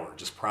an hour,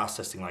 just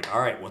processing like,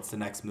 all right, what's the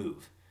next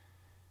move?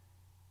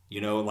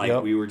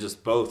 We were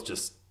just both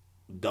just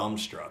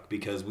dumbstruck,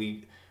 because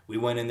we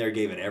went in there,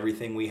 gave it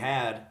everything we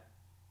had,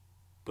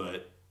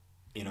 but,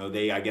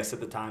 they, I guess at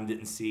the time,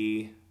 didn't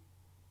see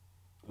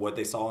what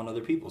they saw in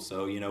other people.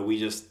 So, we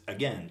just,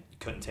 again,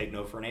 couldn't take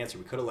no for an answer.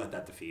 We could have let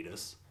that defeat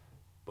us,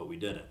 but we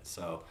didn't.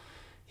 So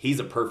he's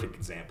a perfect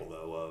example,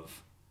 though,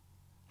 of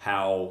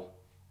how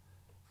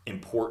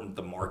important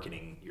the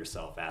marketing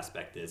yourself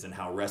aspect is, and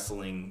how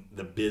wrestling,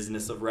 the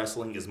business of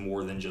wrestling, is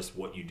more than just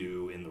what you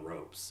do in the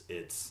ropes.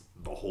 It's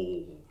the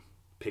whole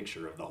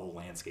picture of the whole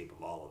landscape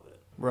of all of it.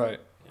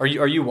 Right. Are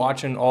you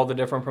watching all the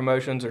different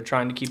promotions, or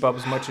trying to keep up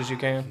as much as you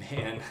can?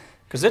 Man,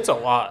 because it's a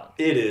lot.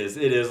 It is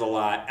a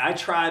lot. I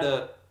try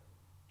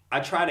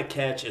to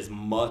catch as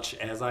much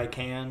as I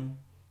can,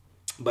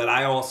 but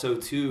I also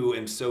too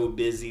am so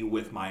busy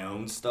with my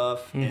own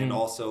stuff, and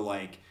also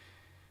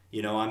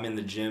I'm in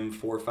the gym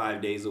 4 or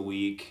 5 days a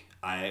week.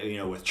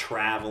 With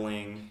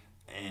traveling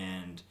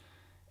and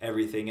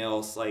everything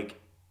else,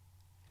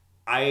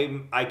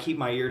 I keep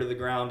my ear to the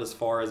ground as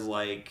far as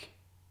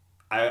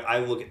I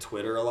look at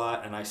Twitter a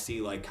lot, and I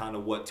see kind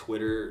of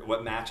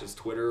what matches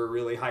Twitter are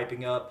really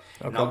hyping up,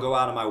 and I'll go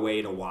out of my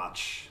way to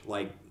watch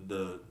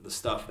the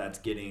stuff that's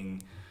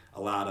getting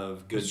a lot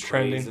of good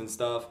praise and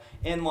stuff.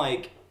 And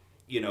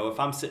if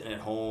I'm sitting at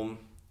home,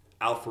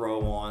 I'll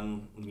throw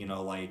on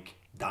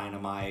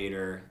Dynamite,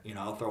 or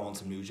I'll throw on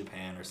some New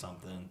Japan or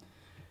something,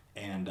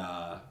 and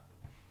I'll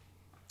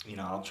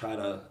try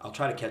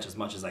to catch as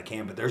much as I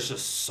can. But there's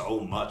just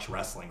so much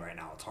wrestling right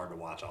now; it's hard to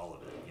watch all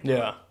of it.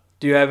 Yeah.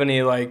 Do you have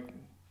any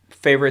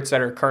favorites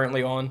that are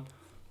currently on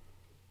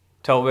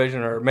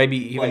television, or maybe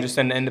even just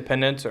in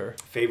independents, or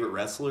favorite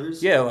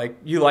wrestlers? Yeah,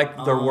 you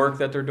like their work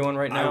that they're doing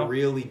right now? I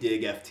really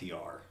dig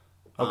FTR.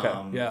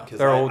 Okay,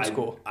 they're old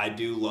school. I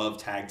do love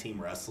tag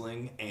team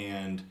wrestling,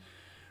 and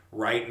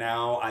right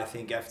now I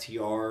think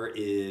FTR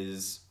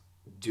is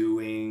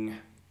doing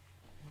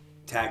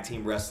tag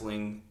team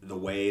wrestling the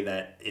way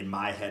that in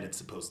my head it's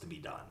supposed to be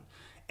done.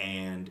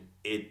 And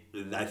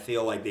I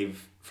feel like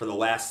for the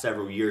last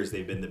several years,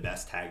 they've been the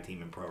best tag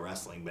team in pro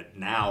wrestling, but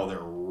now they're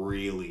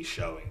really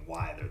showing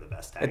why they're the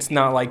best tag team. It's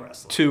not like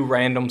wrestling. Two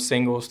random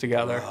singles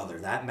together. Brother,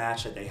 that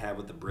match that they had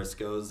with the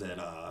Briscoes at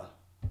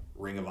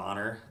Ring of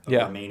Honor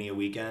over Mania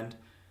weekend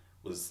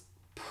was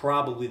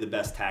probably the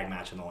best tag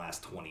match in the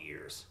last 20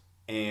 years.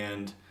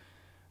 And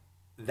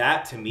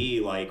that, to me,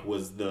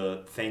 was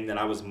the thing that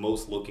I was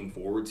most looking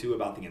forward to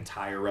about the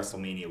entire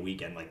WrestleMania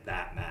weekend,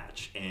 that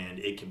match. And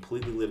it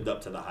completely lived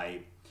up to the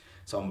hype.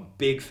 So I'm a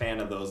big fan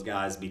of those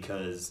guys,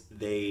 because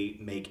they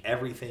make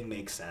everything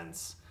make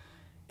sense.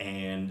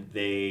 And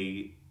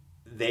they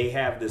they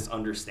have this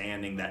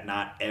understanding that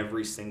not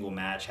every single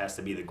match has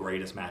to be the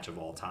greatest match of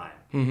all time.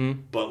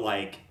 Mm-hmm. But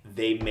like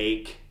they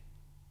make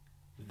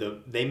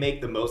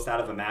the most out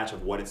of a match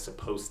of what it's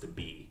supposed to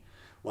be.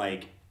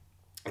 Like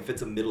if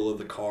it's a middle of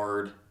the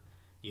card,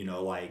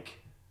 like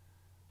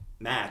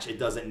match, it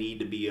doesn't need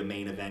to be a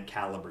main event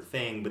caliber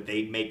thing, but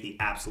they make the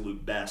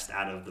absolute best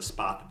out of the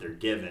spot that they're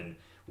given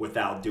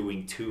without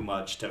doing too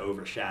much to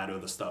overshadow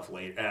the stuff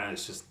later. And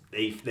it's just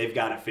they've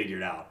got it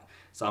figured out.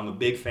 So I'm a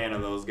big fan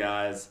of those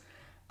guys.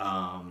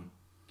 I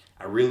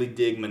really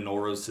dig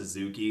Minoru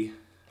Suzuki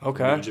from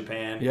New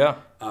Japan. Yeah.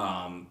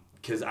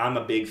 Because I'm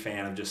a big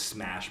fan of just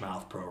smash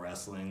mouth pro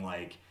wrestling,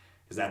 like,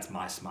 because that's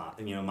my spot.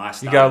 My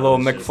style. You got a little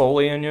Mick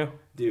Foley in you,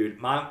 dude.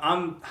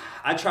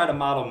 I try to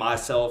model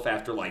myself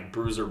after like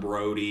Bruiser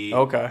Brody.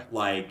 Okay.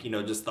 Like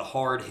just the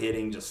hard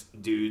hitting,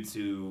 just dudes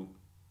who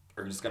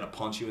are just gonna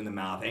punch you in the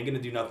mouth. Ain't gonna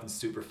do nothing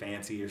super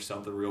fancy or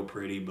something real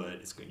pretty,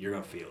 but you're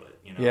gonna feel it.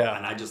 Yeah.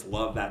 And I just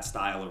love that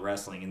style of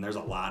wrestling, and there's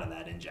a lot of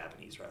that in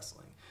Japanese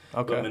wrestling.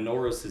 Okay. But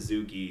Minoru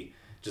Suzuki,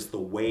 just the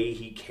way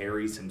he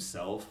carries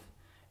himself,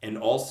 and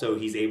also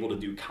he's able to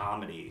do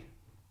comedy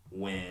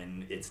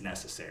when it's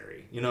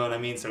necessary. You know what I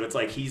mean? So it's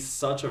like he's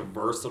such a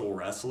versatile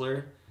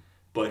wrestler,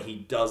 but he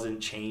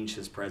doesn't change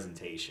his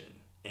presentation.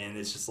 And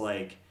it's just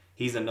like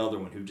he's another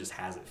one who just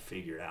has it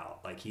figured out.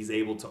 Like he's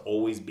able to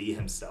always be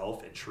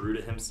himself and true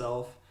to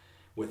himself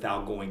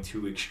without going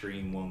too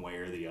extreme one way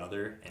or the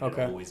other. And it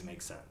always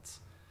makes sense.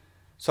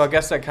 So I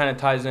guess that kind of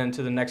ties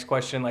into the next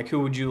question. Like, who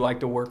would you like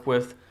to work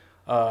with,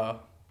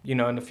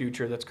 in the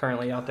future that's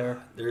currently out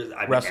there?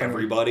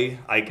 Everybody.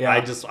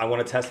 I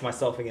want to test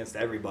myself against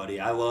everybody.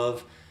 I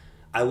love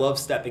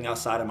stepping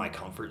outside of my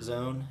comfort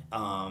zone.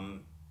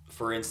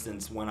 For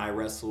instance, when I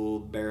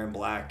wrestled Baron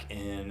Black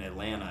in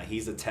Atlanta,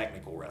 he's a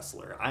technical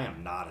wrestler. I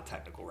am not a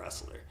technical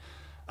wrestler.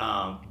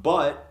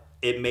 But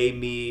it made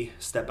me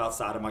step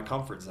outside of my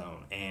comfort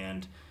zone,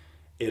 and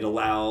it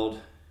allowed,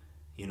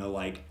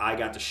 I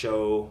got to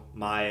show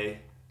my,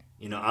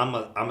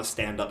 I'm a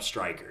stand-up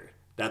striker.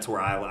 That's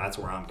where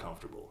I'm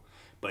comfortable.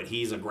 But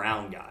he's a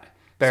ground guy.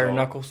 Bare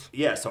knuckles.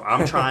 Yeah, so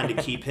I'm trying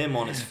to keep him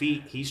on his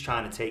feet. He's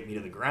trying to take me to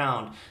the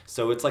ground.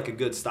 So it's like a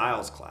good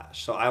styles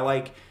clash. So I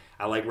like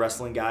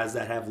wrestling guys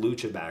that have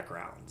lucha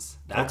backgrounds.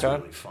 That's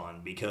really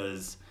fun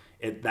because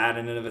that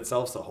in and of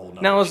itself is a whole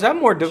nother. Now, is that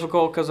more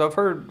difficult? Because I've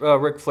heard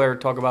Ric Flair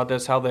talk about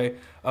this, how they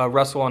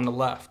wrestle on the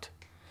left.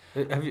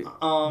 Do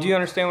you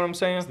understand what I'm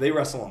saying? They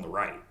wrestle on the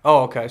right.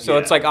 Oh, okay. So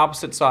it's like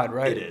opposite side,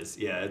 right? It is.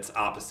 Yeah, it's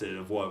opposite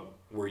of what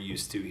we're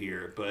used to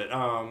here. But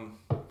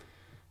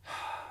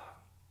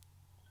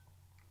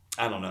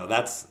I don't know.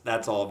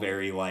 That's all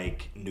very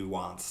like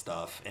nuanced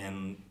stuff.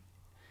 And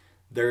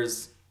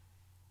there's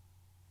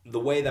the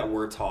way that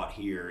we're taught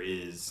here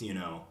is,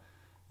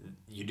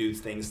 you do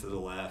things to the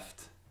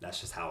left.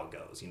 That's just how it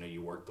goes.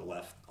 You work the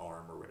left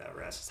arm or whatever.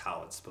 That's just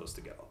how it's supposed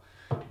to go.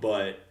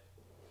 But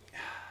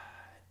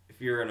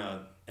if you're in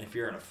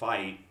a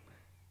fight,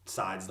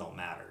 sides don't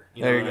matter.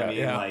 You know what I mean?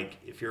 Yeah. Like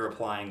if you're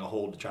applying a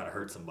hold to try to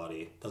hurt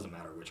somebody, it doesn't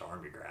matter which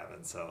arm you're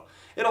grabbing. So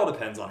it all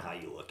depends on how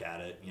you look at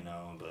it,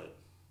 but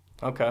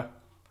okay.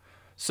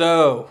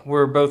 So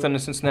we're both in the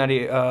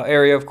Cincinnati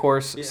area, of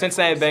course. Yeah,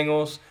 Cincinnati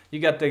Bengals. You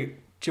got the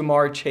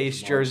Jamar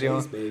Chase jersey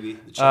on, baby,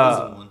 the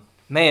chosen one.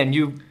 Man,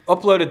 you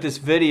uploaded this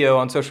video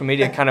on social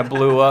media, kind of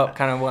blew up,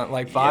 kind of went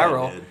like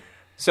viral. Yeah, it did.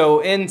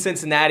 So in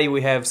Cincinnati,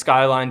 we have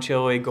Skyline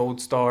Chili,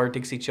 Gold Star,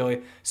 Dixie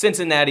Chili,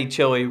 Cincinnati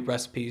chili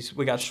recipes.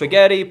 We got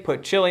spaghetti,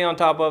 put chili on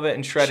top of it,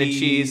 and shredded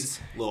cheese,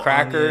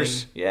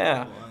 crackers. Onion,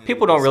 yeah.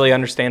 People don't really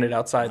understand it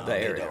outside the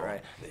area,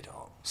 right? They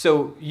don't.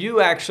 So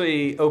you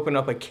actually opened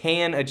up a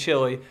can of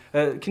chili.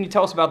 Can you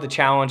tell us about the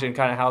challenge and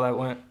kind of how that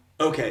went?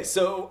 Okay,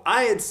 so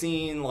I had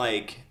seen,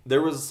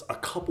 there was a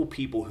couple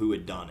people who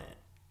had done it.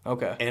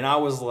 Okay. And I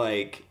was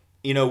like,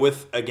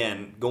 with,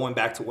 again, going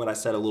back to what I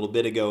said a little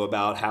bit ago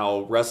about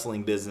how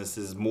wrestling business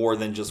is more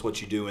than just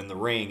what you do in the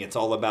ring. It's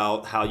all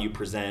about how you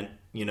present,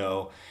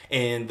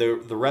 and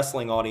the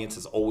wrestling audience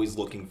is always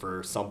looking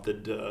for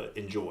something to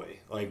enjoy.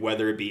 Like,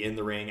 whether it be in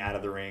the ring, out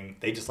of the ring,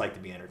 they just like to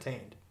be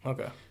entertained.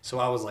 Okay. So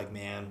I was like,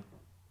 man,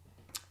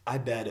 I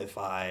bet if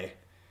I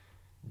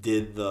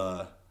did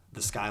the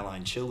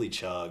Skyline Chili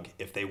Chug,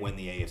 if they win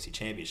the AFC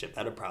Championship,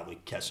 that'd probably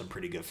catch some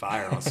pretty good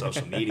fire on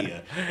social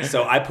media.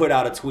 So I put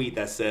out a tweet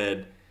that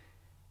said,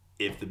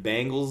 if the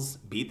Bengals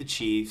beat the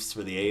Chiefs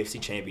for the AFC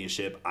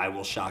Championship, I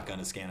will shotgun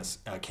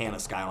a can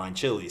of Skyline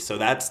Chili. So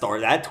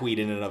that tweet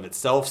in and of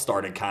itself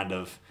started kind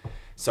of.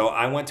 So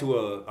I went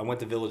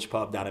to Village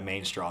Pub down in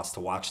Main Strasse to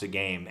watch the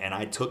game, and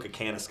I took a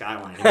can of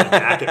Skyline in my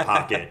jacket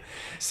pocket.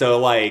 So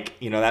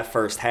that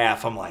first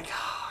half, I'm like,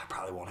 I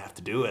probably won't have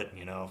to do it,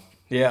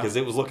 Yeah. Because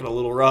it was looking a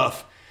little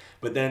rough.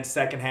 But then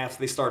second half,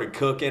 they started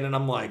cooking, and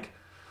I'm like,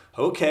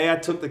 okay. I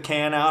took the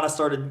can out. I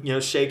started,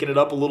 shaking it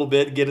up a little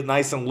bit, get it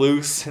nice and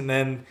loose, and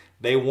then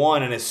they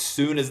won. And as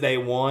soon as they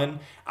won,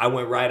 I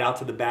went right out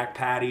to the back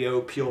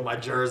patio, peeled my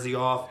jersey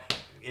off,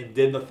 and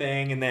did the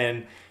thing, and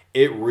then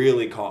it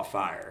really caught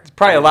fire. It's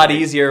probably a lot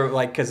easier,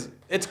 because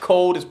it's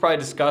cold. It's probably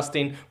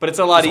disgusting, but it's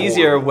a lot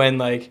easier when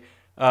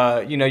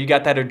you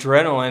got that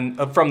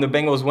adrenaline from the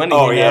Bengals winning.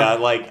 Oh, yeah.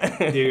 Like,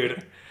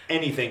 dude,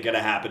 anything could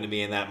have happened to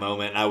me in that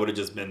moment, and I would have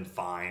just been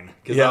fine.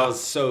 Because I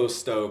was so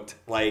stoked.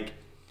 Like,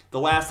 the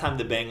last time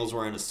the Bengals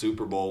were in a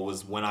Super Bowl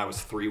was when I was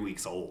 3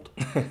 weeks old.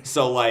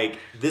 So, like,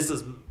 this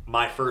is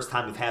my first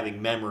time of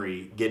having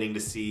memory getting to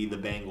see the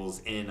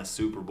Bengals in a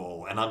Super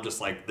Bowl. And I'm just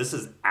like, this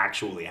is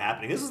actually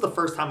happening. This is the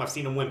first time I've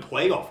seen them win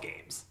playoff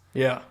games.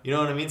 Yeah. You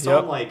know what I mean? So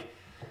I'm like,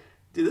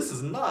 dude, this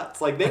is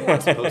nuts. Like, they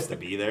weren't supposed to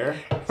be there.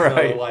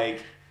 Right. So,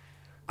 like,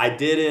 I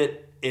did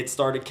it. It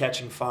started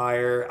catching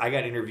fire. I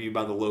got interviewed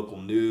by the local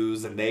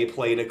news, and they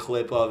played a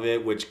clip of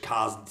it, which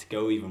caused it to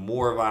go even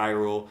more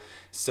viral.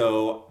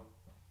 So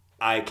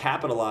I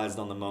capitalized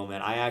on the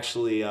moment. I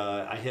actually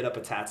I hit up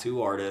a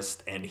tattoo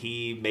artist, and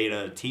he made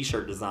a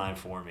T-shirt design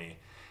for me.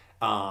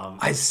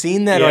 I've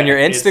seen that on your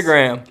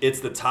Instagram.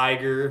 It's the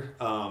tiger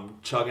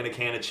chugging a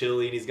can of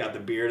chili, and he's got the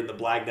beard and the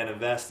black denim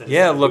vest. And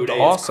it looked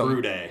awesome. It's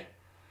Crewe Day.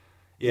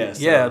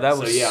 Yeah, that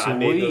was sweet. I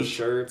made those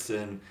shirts,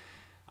 and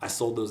I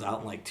sold those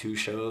out in like 2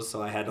 shows,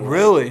 so I had to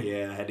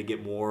I had to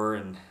get more,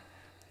 and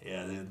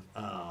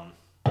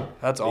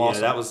that's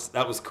awesome. Yeah,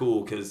 that was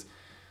cool because,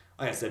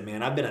 like I said,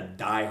 man, I've been a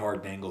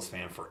diehard Bengals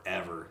fan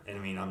forever, and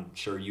I mean, I'm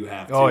sure you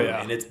have too. Oh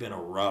yeah, and it's been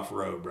a rough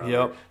road, brother.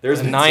 Yep. The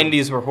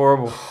 90s were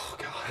horrible. Oh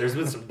god, there's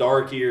been some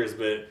dark years,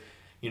 but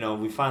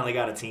we finally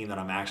got a team that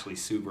I'm actually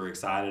super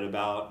excited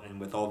about, and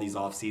with all these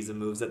off-season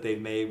moves that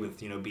they've made, with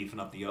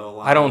beefing up the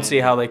O-line, I don't see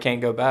how they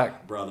can't go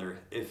back, brother.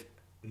 If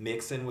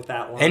mixing with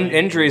that line. And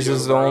injuries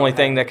is the only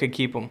thing that could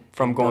keep them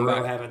from going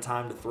back. Having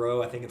time to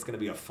throw, I think it's going to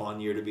be a fun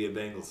year to be a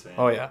Bengals fan.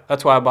 Oh yeah,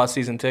 that's why I bought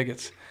season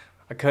tickets.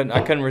 I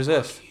couldn't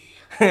resist.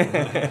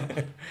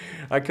 I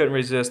couldn't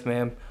resist,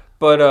 man.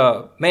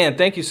 But man,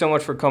 thank you so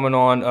much for coming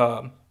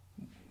on.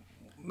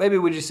 Maybe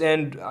we just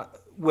end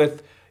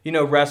with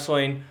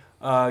wrestling.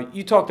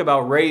 You talked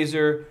about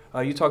Razor.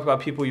 You talked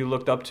about people you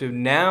looked up to.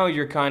 Now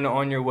you're kind of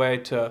on your way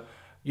to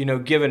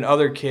giving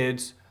other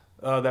kids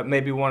that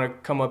maybe want to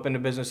come up into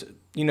business,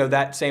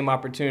 that same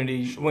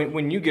opportunity. Sure.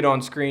 When you get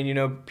on screen,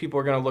 people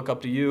are going to look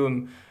up to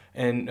you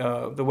and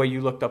the way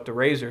you looked up to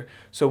Razor.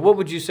 So what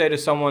would you say to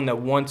someone that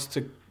wants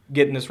to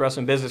get in this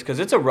wrestling business? Because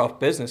it's a rough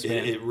business,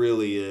 man. It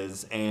really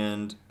is.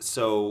 And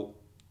so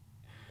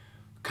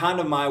kind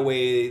of my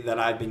way that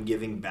I've been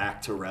giving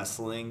back to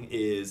wrestling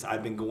is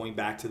I've been going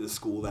back to the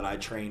school that I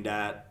trained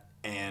at,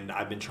 and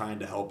I've been trying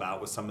to help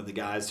out with some of the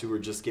guys who are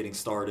just getting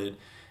started.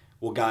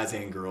 Well, guys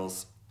and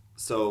girls.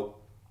 So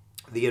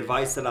the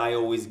advice that I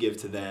always give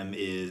to them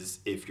is,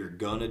 if you're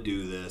going to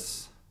do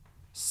this,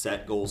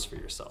 set goals for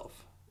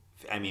yourself.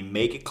 I mean,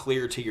 make it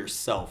clear to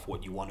yourself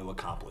what you want to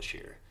accomplish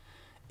here.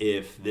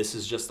 If this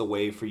is just a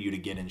way for you to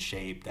get in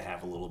shape, to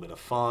have a little bit of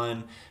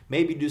fun,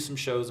 maybe do some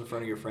shows in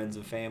front of your friends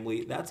and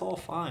family, that's all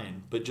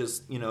fine. But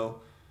just,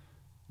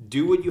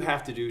 do what you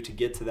have to do to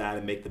get to that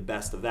and make the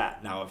best of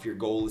that. Now, if your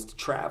goal is to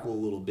travel a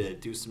little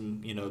bit, do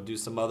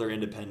some other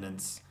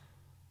independence,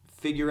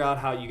 figure out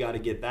how you got to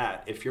get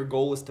that. If your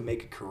goal is to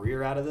make a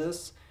career out of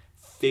this,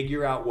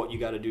 figure out what you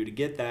got to do to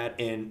get that,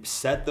 and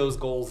set those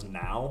goals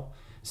now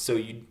so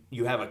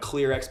you have a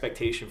clear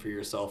expectation for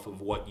yourself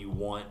of what you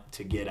want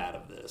to get out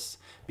of this,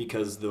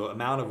 because the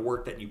amount of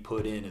work that you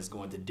put in is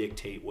going to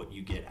dictate what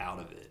you get out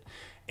of it.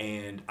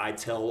 And I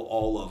tell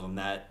all of them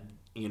that,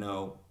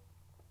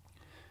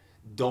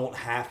 don't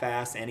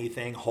half-ass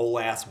anything,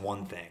 whole-ass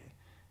one thing,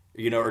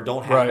 or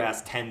don't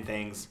half-ass 10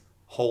 things,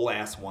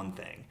 whole-ass one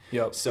thing.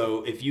 Yep.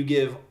 So if you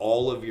give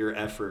all of your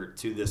effort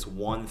to this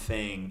one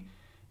thing,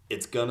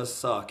 it's going to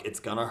suck.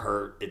 It's going to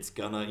hurt. It's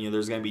going to,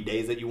 there's going to be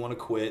days that you want to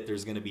quit.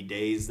 There's going to be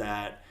days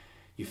that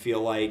you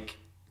feel like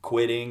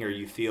quitting, or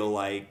you feel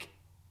like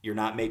you're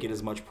not making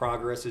as much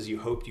progress as you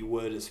hoped you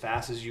would, as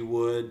fast as you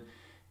would.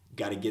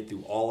 Got to get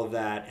through all of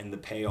that, and the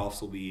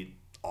payoffs will be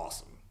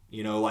awesome.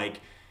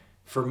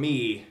 For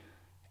me,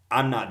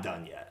 I'm not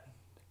done yet.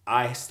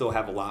 I still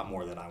have a lot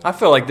more that I want. I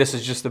feel like this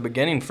is just the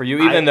beginning for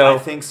you, even though. I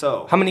think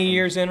so. How many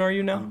years in are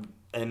you now?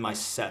 I'm in my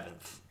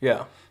 7th.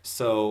 Yeah.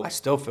 So I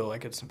still feel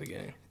like it's the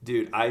beginning.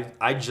 Dude,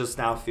 I just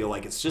now feel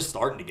like it's just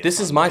starting to get This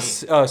fun is my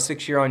to me.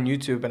 6th year on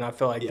YouTube, and I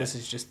feel like this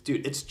is just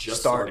Dude, it's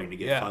just starting to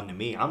get fun to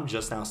me. I'm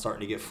just now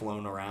starting to get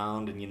flown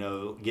around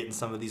and, getting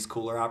some of these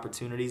cooler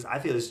opportunities. I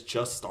feel it's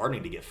just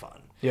starting to get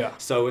fun. Yeah.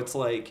 So it's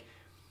like,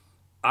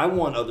 I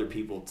want other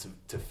people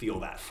to feel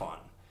that fun.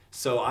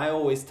 So I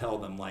always tell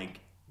them,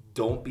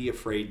 don't be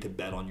afraid to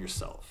bet on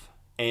yourself.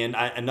 And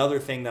another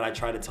thing that I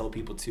try to tell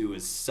people too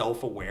is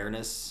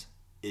self-awareness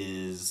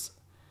is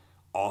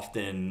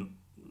often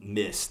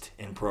missed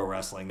in pro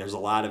wrestling. There's a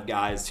lot of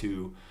guys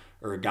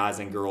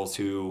and girls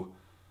who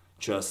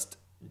just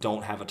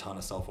don't have a ton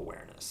of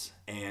self-awareness.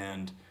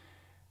 And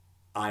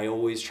I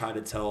always try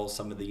to tell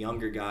some of the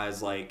younger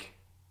guys,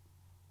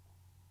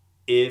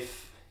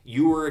 if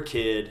you were a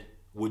kid,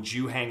 would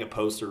you hang a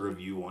poster of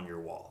you on your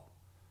wall?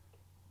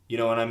 You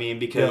know what I mean?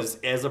 Because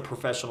as a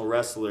professional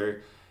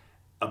wrestler,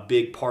 a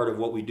big part of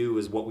what we do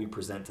is what we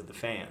present to the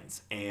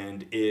fans.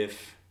 And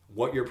if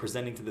what you're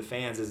presenting to the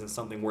fans isn't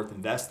something worth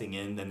investing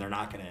in, then they're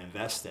not going to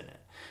invest in it.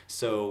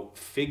 So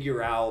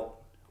figure out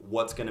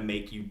what's going to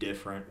make you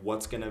different,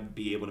 what's going to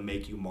be able to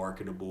make you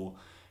marketable,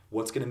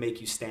 what's going to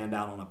make you stand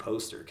out on a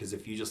poster. Because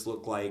if you just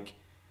look like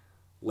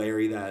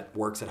Larry that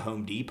works at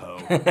Home Depot,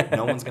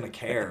 no one's going to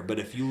care. But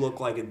if you look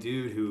like a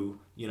dude who,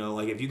 you know,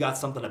 like if you got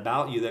something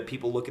about you that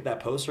people look at that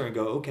poster and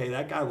go, okay,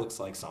 that guy looks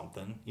like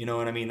something. You know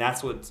what I mean?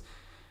 That's what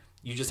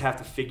you just have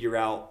to figure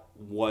out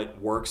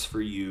what works for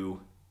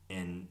you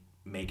and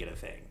make it a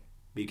thing,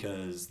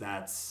 because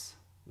that's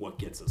what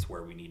gets us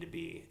where we need to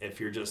be. If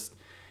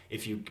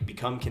you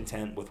become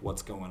content with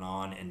what's going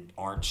on and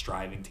aren't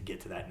striving to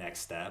get to that next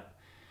step,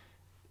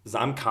 because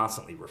I'm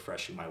constantly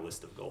refreshing my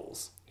list of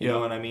goals. You know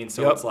what I mean?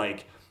 So it's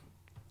like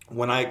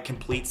when I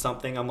complete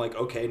something, I'm like,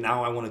 okay,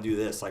 now I want to do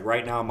this. Like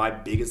right now, my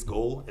biggest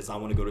goal is I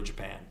want to go to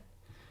Japan.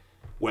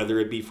 Whether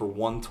it be for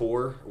one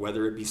tour,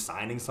 whether it be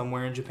signing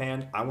somewhere in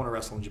Japan, I want to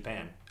wrestle in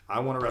Japan. I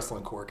want to wrestle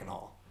in Cork and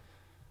Hall.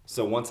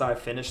 So once I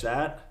finish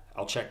that,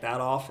 I'll check that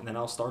off, and then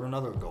I'll start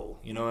another goal.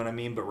 You know what I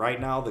mean? But right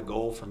now, the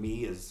goal for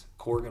me is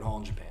Cork and Hall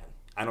in Japan.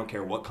 I don't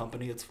care what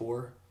company it's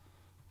for.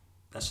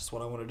 That's just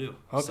what I want to do.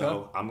 Okay.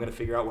 So I'm going to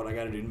figure out what I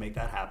got to do to make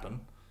that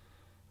happen,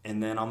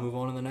 and then I'll move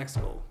on to the next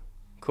goal.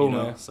 Cool, you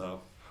know? man.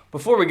 So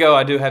before we go,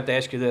 I do have to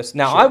ask you this.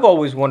 Now, I've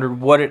always wondered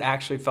what it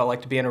actually felt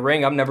like to be in a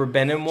ring. I've never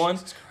been in one,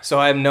 so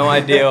I have no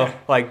idea,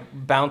 like,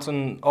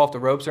 bouncing off the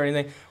ropes or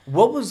anything.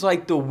 What was,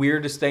 like, the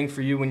weirdest thing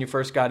for you when you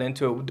first got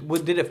into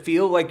it? Did it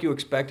feel like you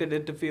expected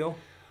it to feel?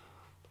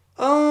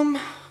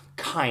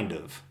 Kind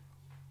of.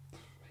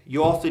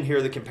 You often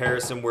hear the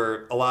comparison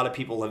where a lot of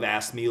people have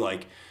asked me,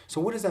 like,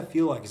 so what does that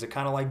feel like? Is it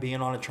kind of like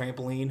being on a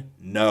trampoline?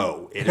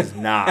 No, it is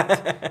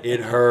not. It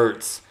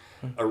hurts.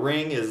 A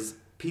ring is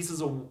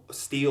pieces of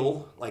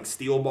steel, like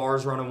steel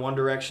bars run in one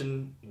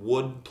direction,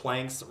 wood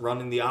planks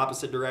run in the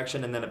opposite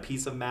direction, and then a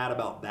piece of mat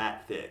about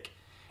that thick.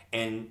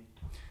 And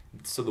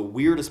so the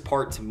weirdest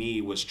part to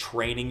me was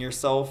training your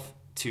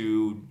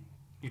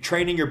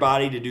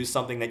body to do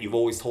something that you've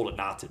always told it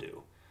not to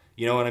do.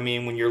 You know what I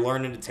mean? When you're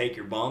learning to take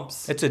your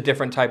bumps. It's a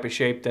different type of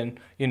shape than,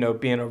 you know,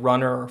 being a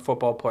runner or a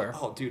football player.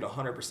 Oh, dude,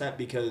 100%.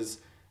 Because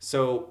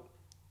so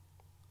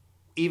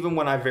even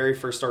when I very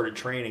first started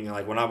training,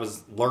 like when I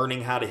was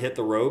learning how to hit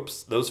the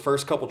ropes, those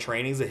first couple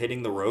trainings of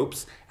hitting the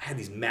ropes, I had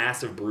these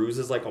massive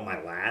bruises like on my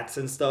lats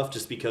and stuff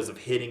just because of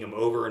hitting them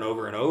over and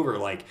over and over.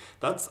 Like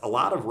that's a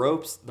lot of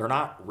ropes. They're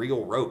not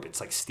real rope.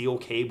 It's like steel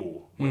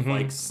cable with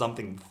like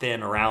something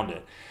thin around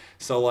it.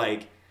 So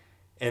like,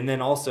 and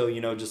then also,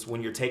 you know, just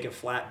when you're taking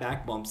flat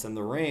back bumps in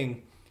the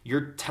ring,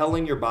 you're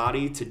telling your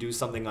body to do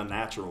something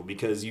unnatural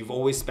because you've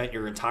always spent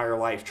your entire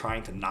life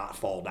trying to not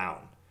fall down.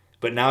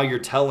 But now you're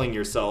telling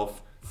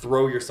yourself,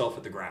 throw yourself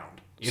at the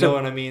ground. You know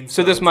what I mean?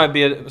 So this might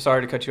be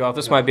sorry to cut you off.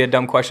 This might be a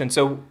dumb question.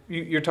 So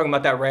you're talking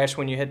about that rash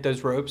when you hit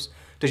those ropes.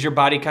 Does your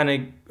body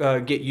kind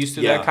of get used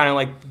to that? Kind of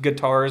like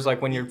guitars,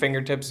 like when your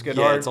fingertips get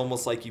hard? Yeah, it's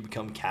almost like you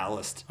become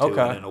calloused to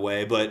it in a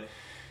way. But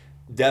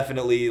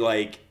definitely,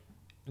 like,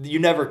 you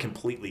never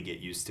completely get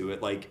used to it.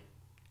 Like,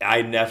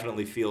 I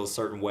definitely feel a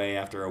certain way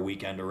after a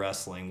weekend of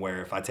wrestling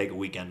where if I take a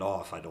weekend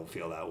off, I don't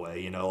feel that way.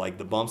 You know, like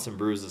the bumps and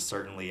bruises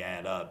certainly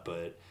add up,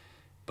 but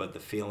the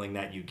feeling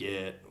that you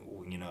get,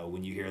 you know,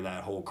 when you hear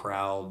that whole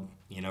crowd,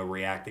 you know,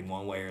 reacting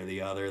one way or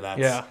the other,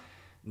 that's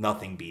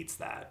nothing beats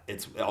that.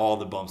 It's all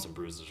the bumps and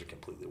bruises are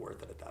completely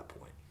worth it at that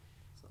point.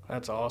 So.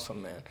 That's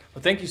awesome, man.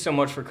 Well, thank you so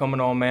much for coming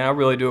on, man. I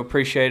really do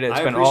appreciate it.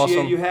 It's been awesome. I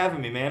appreciate you having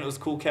me, man. It was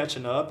cool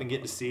catching up and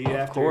getting to see you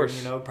after,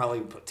 you know,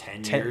 probably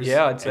 10 years.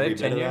 Yeah, I'd say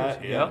 10 years.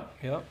 Yeah.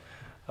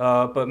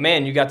 But,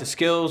 man, you got the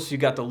skills. You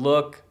got the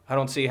look. I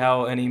don't see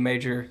how any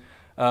major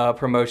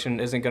promotion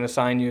isn't going to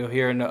sign you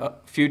here in the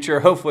future,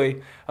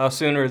 hopefully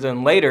sooner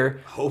than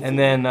later. Hopefully. And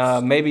then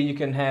maybe you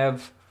can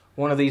have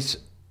one of these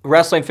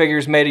wrestling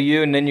figures made of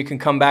you, and then you can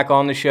come back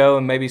on the show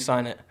and maybe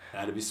sign it.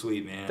 That'd be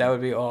sweet, man. That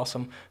would be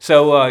awesome.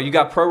 So you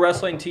got Pro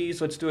Wrestling Tees.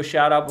 Let's do a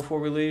shout-out before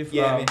we leave.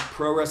 Yeah, man.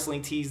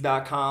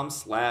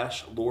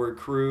 ProWrestlingTees.com/Lord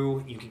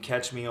Crewe. You can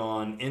catch me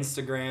on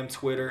Instagram,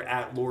 Twitter,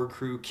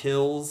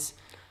 @LordCrewKills.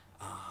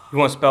 You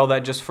want to spell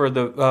that just for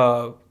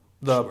the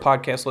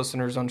podcast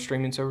listeners on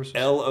streaming services?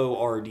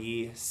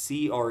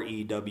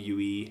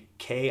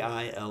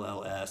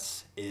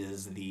 LordCrewekills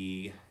is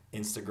the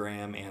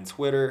Instagram and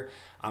Twitter.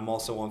 I'm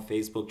also on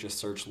Facebook. Just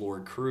search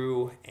Lord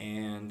Crewe,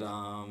 and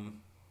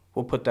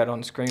we'll put that on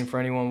the screen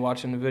for anyone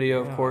watching the video,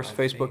 of course,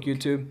 Facebook,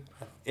 YouTube.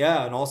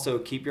 Yeah, and also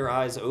keep your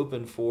eyes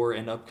open for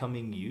an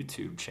upcoming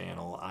YouTube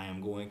channel. I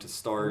am going to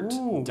start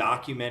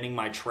documenting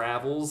my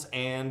travels,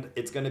 and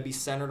it's going to be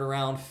centered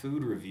around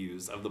food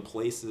reviews of the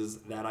places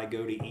that I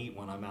go to eat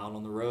when I'm out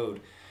on the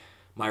road.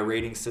 My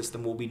rating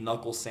system will be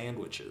knuckle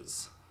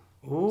sandwiches.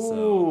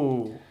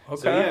 Ooh,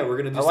 okay. So yeah, we're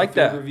going to do some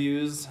food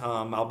reviews.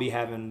 I'll be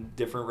having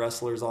different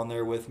wrestlers on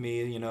there with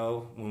me, you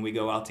know, when we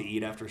go out to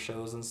eat after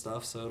shows and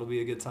stuff, so it'll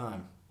be a good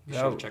time. Be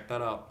sure to check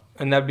that out.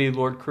 And that'd be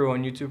Lord Crewe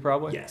on YouTube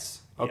probably?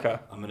 Yes. Okay.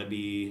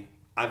 Yeah,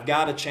 I've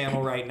got a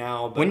channel right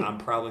now, but I'm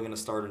probably going to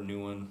start a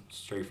new one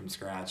straight from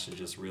scratch to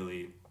just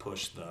really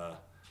push the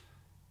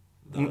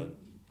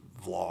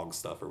vlog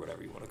stuff or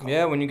whatever you want to call it.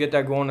 Yeah, when you get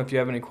that going, if you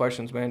have any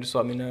questions, man, just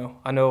let me know.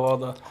 I know all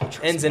the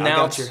ins and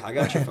outs. I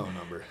got your phone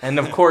number. And,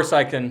 of course,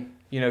 I can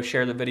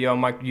share the video on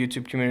my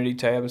YouTube community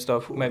tab and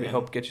stuff. Cool, Maybe man.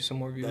 help get you some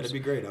more views. That'd be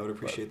great. I would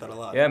appreciate that a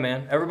lot. Yeah,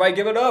 man. Everybody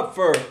give it up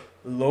for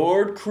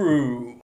Lord Crewe.